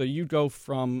 So you go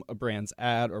from a brand's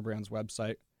ad or brand's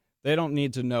website. They don't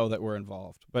need to know that we're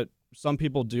involved, but some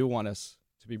people do want us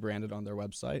to be branded on their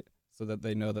website so that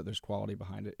they know that there's quality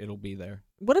behind it. It'll be there.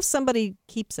 What if somebody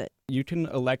keeps it? You can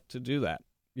elect to do that.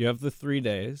 You have the 3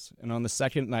 days, and on the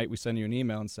second night, we send you an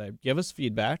email and say, give us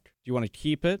feedback. Do you want to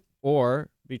keep it? Or,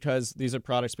 because these are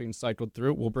products being cycled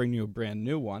through, we'll bring you a brand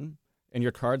new one, and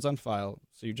your card's on file,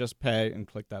 so you just pay and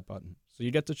click that button. So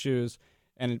you get to choose.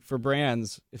 And for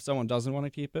brands, if someone doesn't want to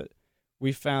keep it,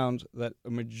 we found that a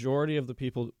majority of the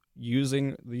people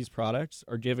using these products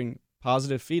are giving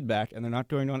positive feedback, and they're not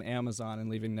going on Amazon and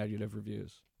leaving negative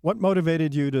reviews. What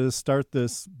motivated you to start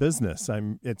this business?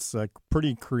 It's a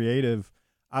pretty creative,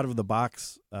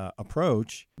 out-of-the-box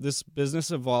approach. This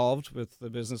business evolved with the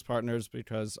business partners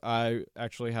because I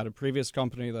actually had a previous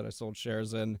company that I sold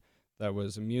shares in that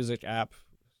was a music app.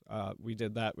 We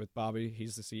did that with Bobby.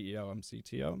 He's the CEO. I'm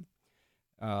CTO.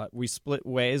 We split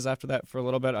ways after that for a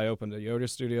little bit. I opened a yoga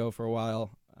studio for a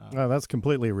while. That's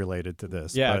completely related to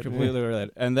this. Yeah, completely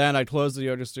related. And then I closed the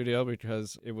yoga studio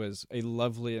because it was a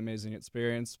lovely, amazing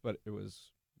experience, but it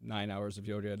was 9 hours of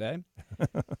yoga a day.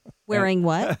 Wearing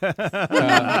what?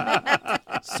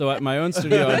 So at my own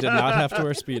studio, I did not have to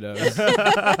wear Speedos.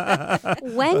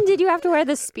 When did you have to wear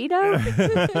the Speedo?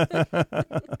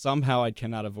 Somehow I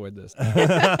cannot avoid this.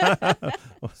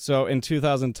 So in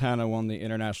 2010, I won the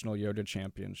International Yoga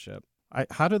Championship.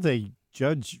 How do they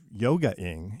judge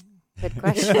yoga-ing? Good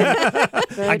question.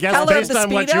 I guess based on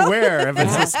what you wear. If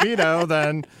it's a Speedo,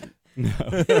 then... No.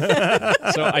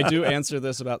 So I do answer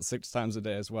this about 6 times a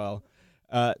day as well.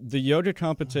 The yoga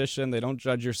competition, they don't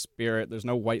judge your spirit. There's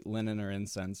no white linen or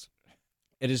incense.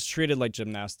 It is treated like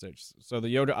gymnastics. So the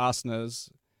yoga asanas,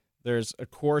 there's a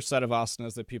core set of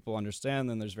asanas that people understand,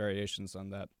 then there's variations on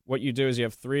that. What you do is you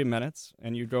have 3 minutes,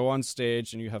 and you go on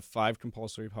stage, and you have 5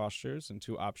 compulsory postures and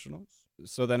 2 optionals.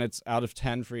 So then it's out of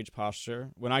 10 for each posture.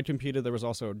 When I competed, there was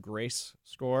also a grace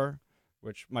score,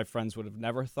 which my friends would have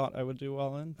never thought I would do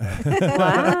well in.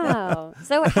 Wow.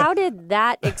 So how did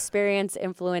that experience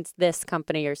influence this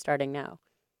company you're starting now?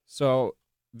 So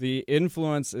the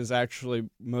influence is actually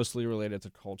mostly related to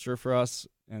culture for us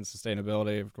and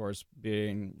sustainability. Of course,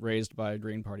 being raised by a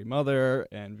Green Party mother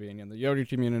and being in the yoga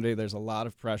community, there's a lot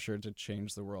of pressure to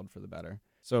change the world for the better.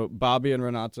 So Bobby and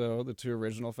Renato, the 2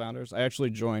 original founders, I actually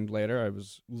joined later. I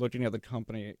was looking at the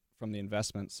company from the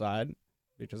investment side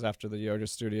because after the yoga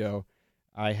studio,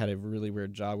 I had a really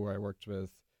weird job where I worked with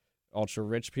ultra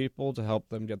rich people to help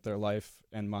them get their life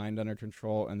and mind under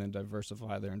control and then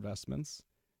diversify their investments.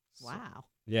 Wow.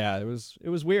 Yeah, it was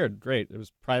weird. Great. It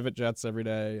was private jets every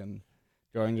day and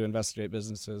going to investigate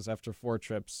businesses. After 4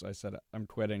 trips, I said, I'm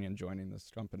quitting and joining this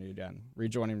company again,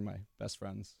 rejoining my best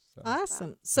friends. So.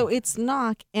 Awesome. So it's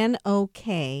Knock,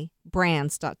 N-O-K,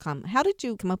 brands.com. How did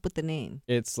you come up with the name?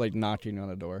 It's like knocking on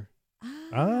a door.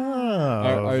 Oh,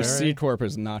 our C Corp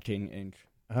is Knocking Inc.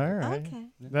 All right. Okay.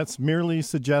 That's merely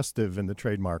suggestive in the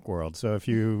trademark world. So if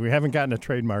we haven't gotten a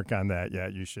trademark on that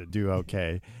yet, you should do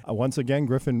okay. Once again,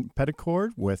 Griffin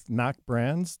Petticord with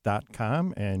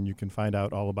knockbrands.com, and you can find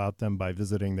out all about them by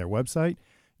visiting their website.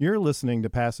 You're listening to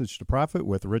Passage to Profit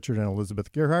with Richard and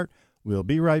Elizabeth Gearhart. We'll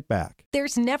be right back.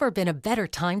 There's never been a better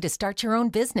time to start your own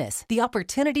business. The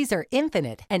opportunities are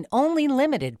infinite and only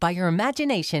limited by your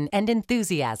imagination and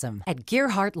enthusiasm. At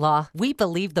Gearhart Law, we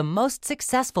believe the most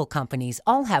successful companies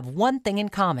all have one thing in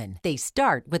common. They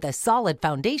start with a solid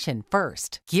foundation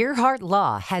first. Gearhart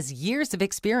Law has years of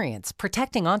experience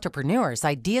protecting entrepreneurs'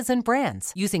 ideas and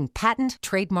brands using patent,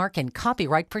 trademark, and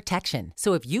copyright protection.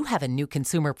 So if you have a new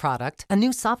consumer product, a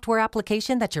new software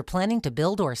application that you're planning to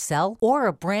build or sell, or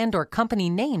a brand or company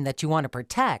name that you want to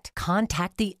protect,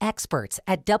 contact the experts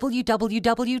at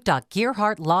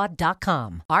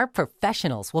www.gearhartlaw.com. Our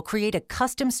professionals will create a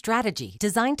custom strategy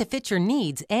designed to fit your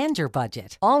needs and your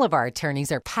budget. All of our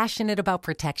attorneys are passionate about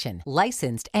protection,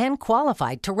 licensed and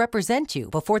qualified to represent you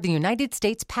before the United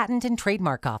States Patent and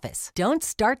Trademark Office. Don't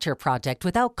start your project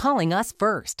without calling us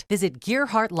first. Visit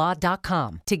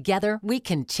gearhartlaw.com. Together, we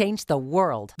can change the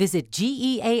world. Visit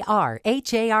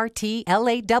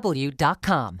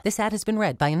gearhartlaw.com. This ad has been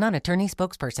read by a non-attorney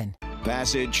spokesperson.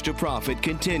 Passage to Profit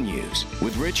continues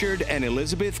with Richard and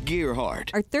Elizabeth Gearhart.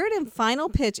 Our third and final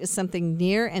pitch is something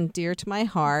near and dear to my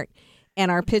heart, and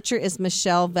our pitcher is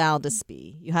Michelle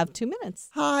Valdespie. You have 2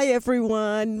 minutes. Hi,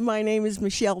 everyone. My name is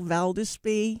Michelle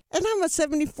Valdespie, and I'm a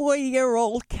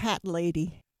 74-year-old cat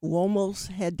lady who almost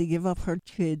had to give up her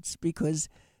kids because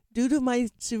due to my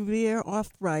severe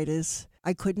arthritis,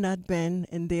 I could not bend,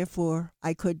 and therefore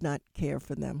I could not care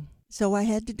for them. So I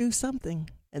had to do something,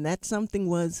 and that something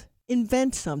was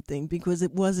invent something because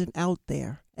it wasn't out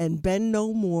there. And Bend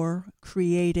No More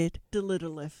created the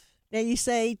Little Lift. Now you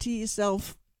say to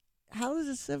yourself, how does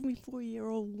a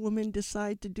 74-year-old woman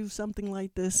decide to do something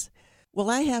like this? Well,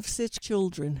 I have 6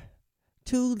 children,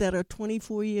 2 that are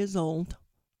 24 years old,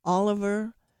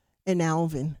 Oliver and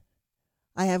Alvin.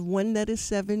 I have 1 that is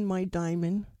 7, my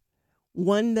Diamond,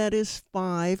 1 that is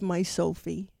 5, my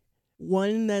Sophie,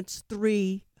 1 that's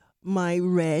 3, my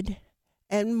Red,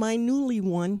 and my newly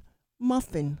one,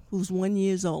 Muffin, who's 1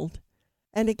 year old.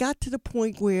 And it got to the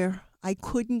point where I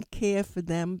couldn't care for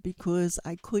them because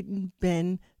I couldn't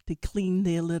bend to clean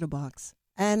their litter box.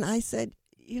 And I said,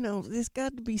 there's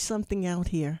got to be something out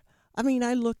here. I mean,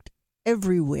 I looked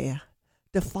everywhere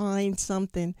to find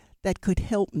something that could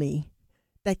help me,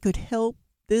 that could help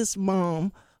this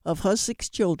mom of her 6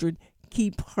 children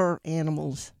keep her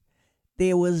animals.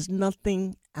 There was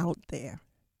nothing out there.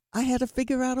 I had to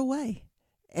figure out a way.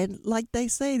 And like they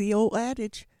say, the old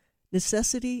adage,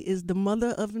 necessity is the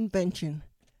mother of invention.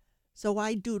 So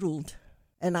I doodled,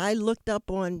 and I looked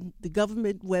up on the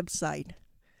government website,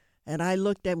 and I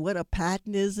looked at what a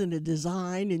patent is and a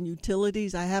design and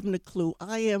utilities. I haven't a clue.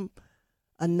 I am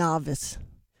a novice.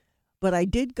 But I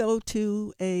did go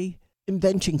to a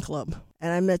invention club.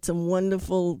 And I met some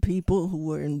wonderful people who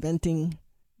were inventing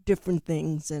different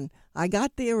things. And I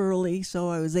got there early, so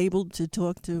I was able to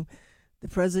talk to the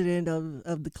president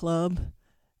of the club.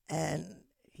 And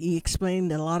he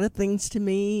explained a lot of things to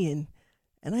me.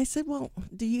 And I said, well,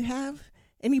 do you have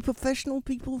any professional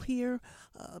people here,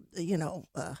 a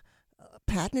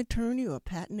patent attorney or a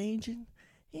patent agent?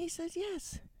 And he says,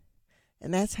 yes.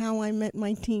 And that's how I met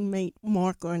my teammate,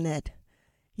 Mark Arnett.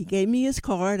 He gave me his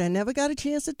card. I never got a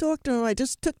chance to talk to him. I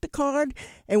just took the card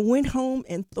and went home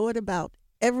and thought about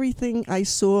everything I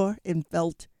saw and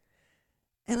felt.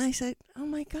 And I said, oh,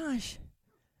 my gosh,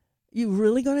 you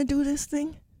really going to do this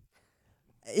thing?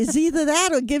 It's either that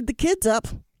or give the kids up.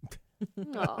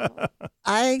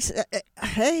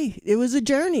 Hey, it was a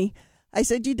journey. I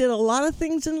said, you did a lot of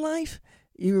things in life.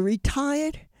 You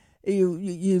retired.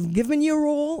 You've given your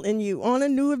all, and you're on a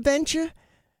new adventure.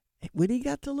 What do you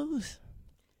got to lose?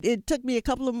 It took me a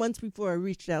couple of months before I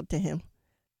reached out to him.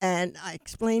 And I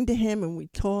explained to him, and we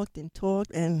talked,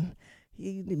 and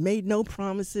he made no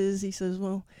promises. He says,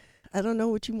 well, I don't know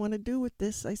what you want to do with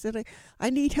this. I said, I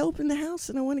need help in the house,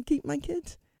 and I want to keep my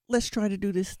kids. Let's try to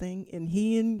do this thing. And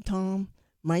he and Tom,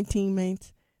 my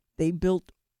teammates, they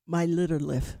built my litter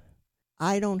lift.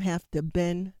 I don't have to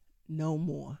bend no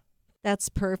more. That's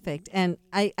perfect. And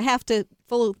I have to,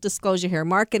 full disclosure here,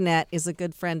 Mark Annette is a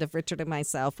good friend of Richard and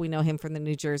myself. We know him from the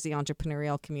New Jersey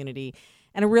entrepreneurial community,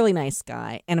 and a really nice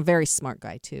guy, and a very smart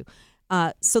guy, too.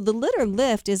 So the litter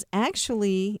lift is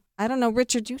actually, I don't know,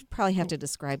 Richard, you probably have to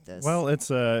describe this. Well,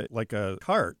 it's like a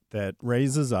cart that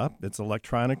raises up. It's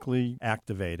electronically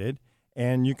activated,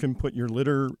 and you can put your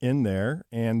litter in there.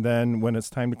 And then when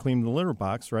it's time to clean the litter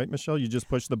box, right, Michelle, you just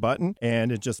push the button,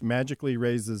 and it just magically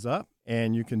raises up,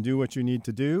 and you can do what you need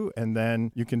to do, and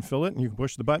then you can fill it, and you can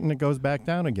push the button, it goes back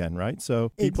down again, right? So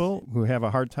people who have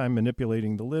a hard time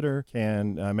manipulating the litter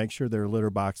can make sure their litter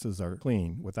boxes are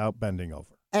clean without bending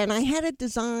over. And I had it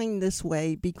designed this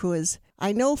way because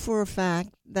I know for a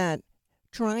fact that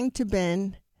trying to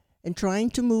bend and trying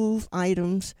to move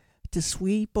items to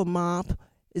sweep or mop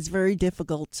is very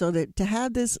difficult. So that to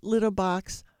have this litter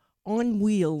box on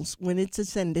wheels when it's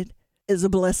ascended is a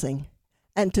blessing.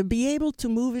 And to be able to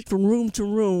move it from room to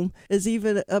room is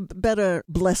even a better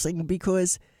blessing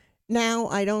because now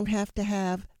I don't have to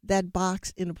have that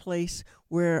box in a place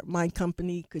where my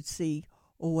company could see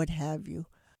or what have you.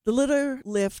 The litter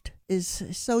lift is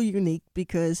so unique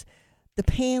because the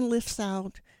pan lifts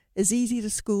out, it's easy to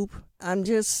scoop. I'm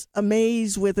just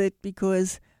amazed with it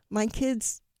because my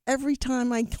kids, every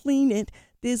time I clean it,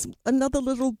 there's another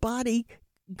little body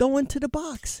going to the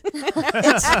box.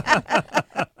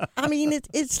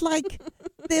 It's like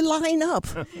they line up.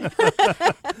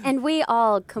 And we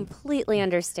all completely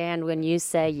understand when you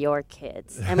say your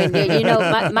kids. I mean, you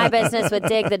know, my business with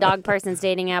Dig, the dog person's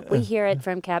dating app, we hear it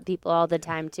from cat people all the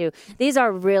time, too. These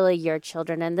are really your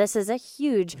children, and this is a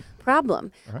huge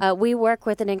problem. We work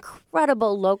with an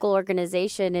incredible local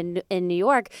organization in New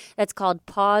York that's called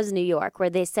Paws New York, where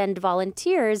they send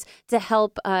volunteers to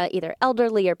help either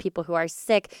elderly or people who are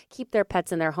sick keep their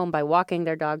pets in their home by walking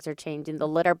their dogs or changing the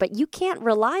litter. But you can't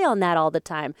rely on that all the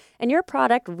time. And your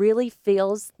product really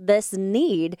fills this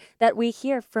need that we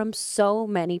hear from so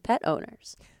many pet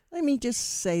owners. Let me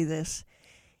just say this.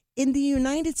 In the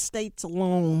United States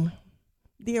alone,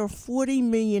 there are 40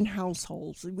 million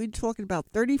households. We're talking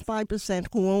about 35%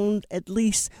 who own at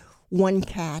least one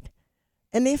cat,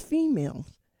 and they're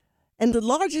females. And the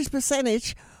largest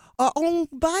percentage are owned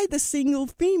by the single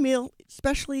female,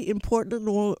 especially in Portland,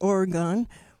 Oregon.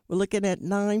 We're looking at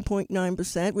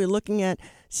 9.9%. We're looking at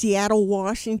Seattle,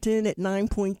 Washington at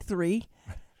 9.3%.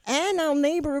 And our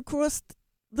neighbor across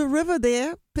the river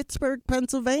there, Pittsburgh,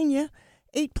 Pennsylvania,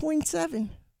 8.7%.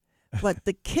 But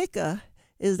the kicker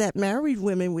is that married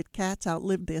women with cats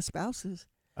outlive their spouses.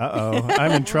 Uh-oh,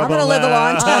 I'm in trouble. I'm going to live a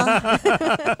long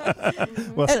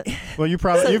time. well,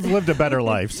 you've lived a better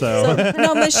life, so.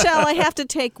 No, Michelle, I have to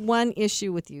take one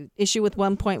issue with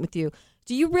 1 point with you.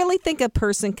 Do you really think a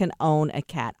person can own a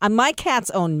cat? My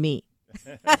cats own me.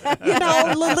 You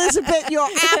know, Elizabeth, you're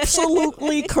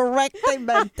absolutely correct.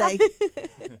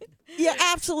 You're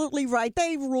absolutely right.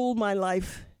 They rule my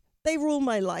life.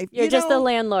 You're just the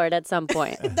landlord at some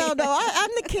point. No, I'm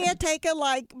the caretaker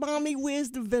like, Mommy, where's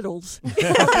the vittles?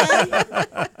 Okay?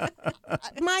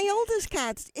 My oldest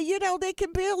cats, they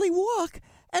can barely walk.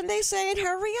 And they're saying,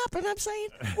 hurry up. And I'm saying,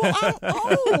 well, I'm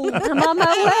old. I'm on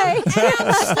my way. And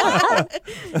I'm slow.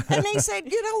 And they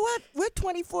said, you know what? We're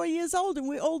 24 years old and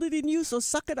we're older than you, so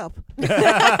suck it up.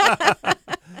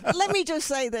 Let me just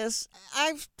say this.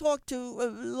 I've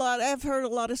heard a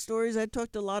lot of stories. I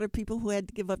talked to a lot of people who had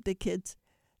to give up their kids.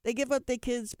 They give up their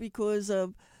kids because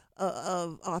of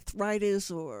of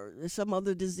arthritis or some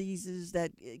other diseases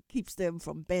that keeps them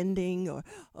from bending or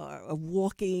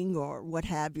walking or what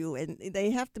have you. And they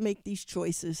have to make these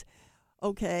choices.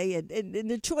 Okay,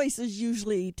 and the choice is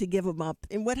usually to give them up.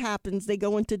 And what happens? They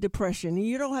go into depression. And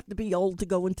you don't have to be old to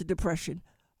go into depression,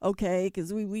 okay?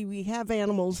 Because we have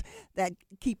animals that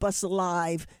keep us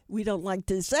alive. We don't like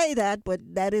to say that,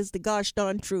 but that is the gosh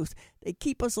darn truth. They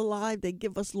keep us alive. They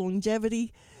give us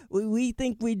longevity. We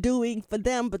think we're doing for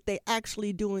them, but they're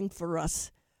actually doing for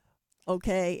us,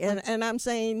 okay? And I'm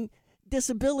saying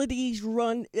disabilities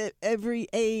run every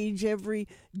age, every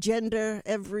gender,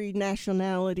 every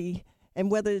nationality. And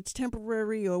whether it's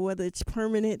temporary or whether it's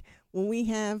permanent, when we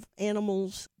have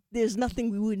animals, there's nothing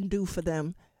we wouldn't do for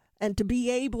them. And to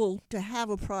be able to have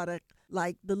a product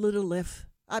like the Little Lift,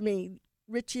 I mean,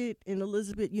 Richard and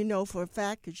Elizabeth, you know for a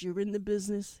fact, because you're in the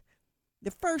business,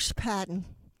 the first patent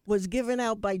was given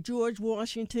out by George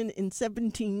Washington in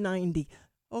 1790.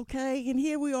 Okay, and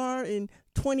here we are in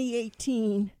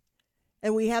 2018,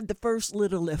 and we have the first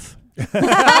Little Lift.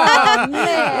 Oh,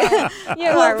 man.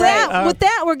 With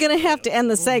that, we're going to have to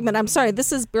end the segment. I'm sorry.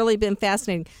 This has really been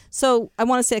fascinating. So I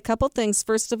want to say a couple things.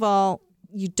 First of all,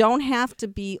 you don't have to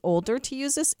be older to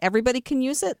use this. Everybody can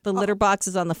use it. The litter box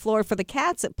is on the floor. For the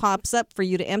cats, it pops up for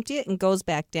you to empty it and goes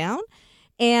back down.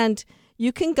 And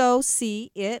you can go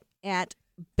see it at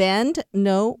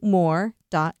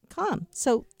bendnomore.com.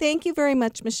 So thank you very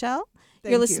much, Michelle.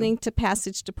 You're listening to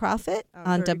Passage to Profit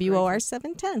on WOR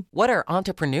 710. What are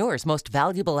entrepreneurs' most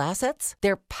valuable assets?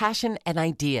 Their passion and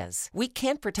ideas. We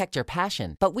can't protect your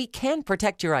passion, but we can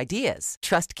protect your ideas.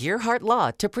 Trust Gearhart Law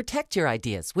to protect your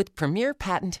ideas with premier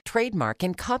patent, trademark,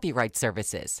 and copyright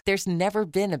services. There's never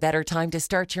been a better time to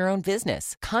start your own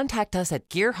business. Contact us at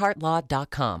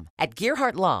GearhartLaw.com. At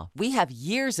Gearhart Law, we have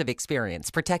years of experience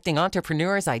protecting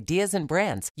entrepreneurs' ideas and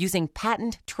brands using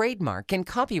patent, trademark, and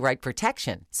copyright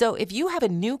protection. So if you have a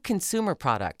new consumer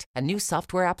product, a new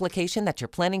software application that you're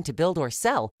planning to build or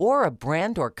sell, or a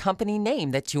brand or company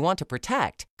name that you want to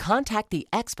protect, contact the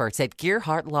experts at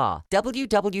Gearhart Law.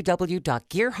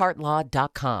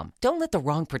 www.gearhartlaw.com. Don't let the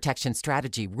wrong protection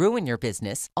strategy ruin your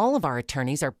business. All of our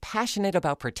attorneys are passionate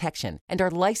about protection and are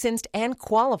licensed and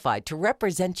qualified to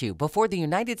represent you before the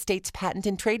United States Patent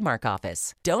and Trademark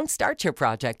Office. Don't start your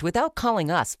project without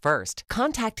calling us first.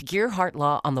 Contact Gearhart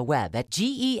Law on the web at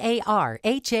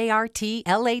GearhartLaw.com.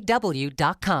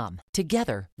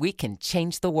 Together, we can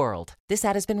change the world. This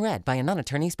ad has been read by a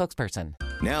non-attorney spokesperson.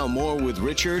 Now more with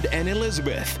Richard and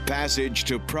Elizabeth. Passage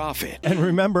to Profit. And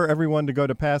remember, everyone, to go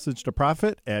to Passage to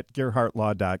Profit at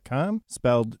GearhartLaw.com,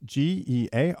 spelled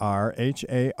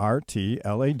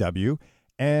GearhartLaw,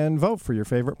 and vote for your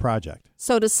favorite project.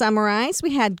 So to summarize,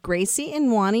 we had Gracie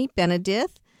and Wani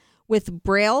Benedict with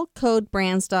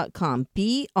BrailleCodeBrands.com,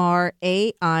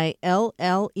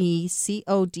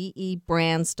 BrailleCode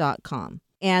brands.com.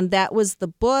 And that was the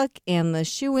book and the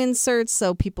shoe inserts,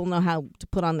 so people know how to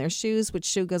put on their shoes, which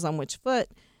shoe goes on which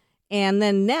foot. And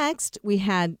then next, we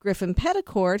had Griffin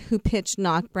Petticord, who pitched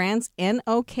Knock Brands,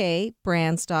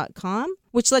 NOKBrands.com,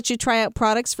 which lets you try out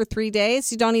products for 3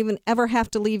 days. You don't even ever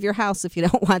have to leave your house if you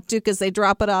don't want to, because they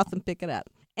drop it off and pick it up.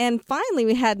 And finally,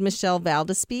 we had Michelle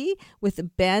Valdespie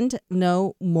with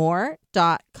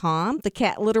BendNoMore.com, the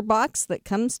cat litter box that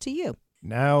comes to you.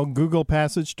 Now Google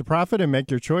Passage to Profit and make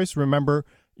your choice. Remember,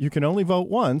 you can only vote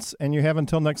once, and you have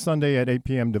until next Sunday at 8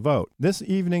 p.m. to vote. This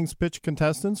evening's pitch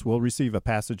contestants will receive a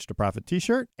Passage to Profit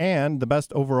t-shirt, and the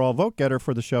best overall vote getter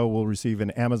for the show will receive an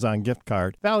Amazon gift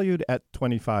card valued at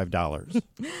 $25.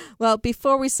 Well,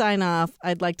 before we sign off,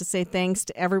 I'd like to say thanks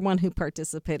to everyone who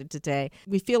participated today.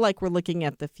 We feel like we're looking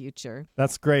at the future.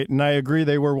 That's great, and I agree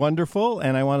they were wonderful,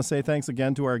 and I want to say thanks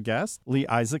again to our guest, Leigh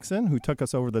Isaacson, who took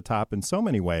us over the top in so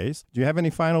many ways. Do you have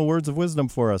any final words of wisdom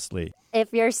for us, Leigh?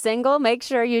 If you're single, make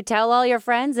sure you tell all your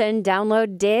friends and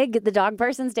download Dig, the dog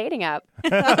person's dating app.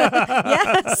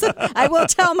 Yes, I will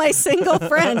tell my single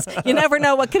friends. You never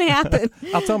know what can happen.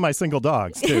 I'll tell my single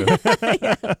dogs, too.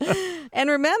 Yeah. And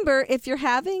remember, if you're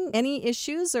having any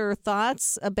issues or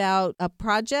thoughts about a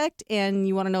project and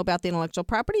you want to know about the intellectual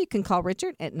property, you can call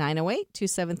Richard at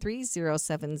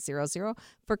 908-273-0700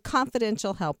 for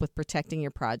confidential help with protecting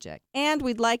your project. And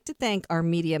we'd like to thank our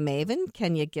media maven,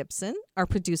 Kenya Gibson, our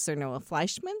producer, Noah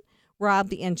Fleischman, Rob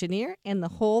the engineer, and the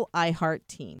whole iHeart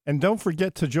team. And don't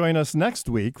forget to join us next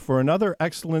week for another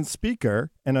excellent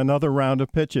speaker and another round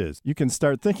of pitches. You can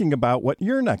start thinking about what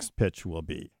your next pitch will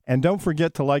be. And don't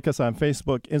forget to like us on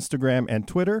Facebook, Instagram, and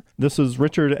Twitter. This is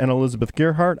Richard and Elizabeth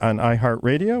Gearhart on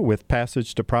iHeartRadio with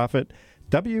Passage to Profit,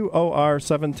 WOR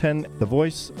 710, the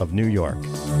voice of New York.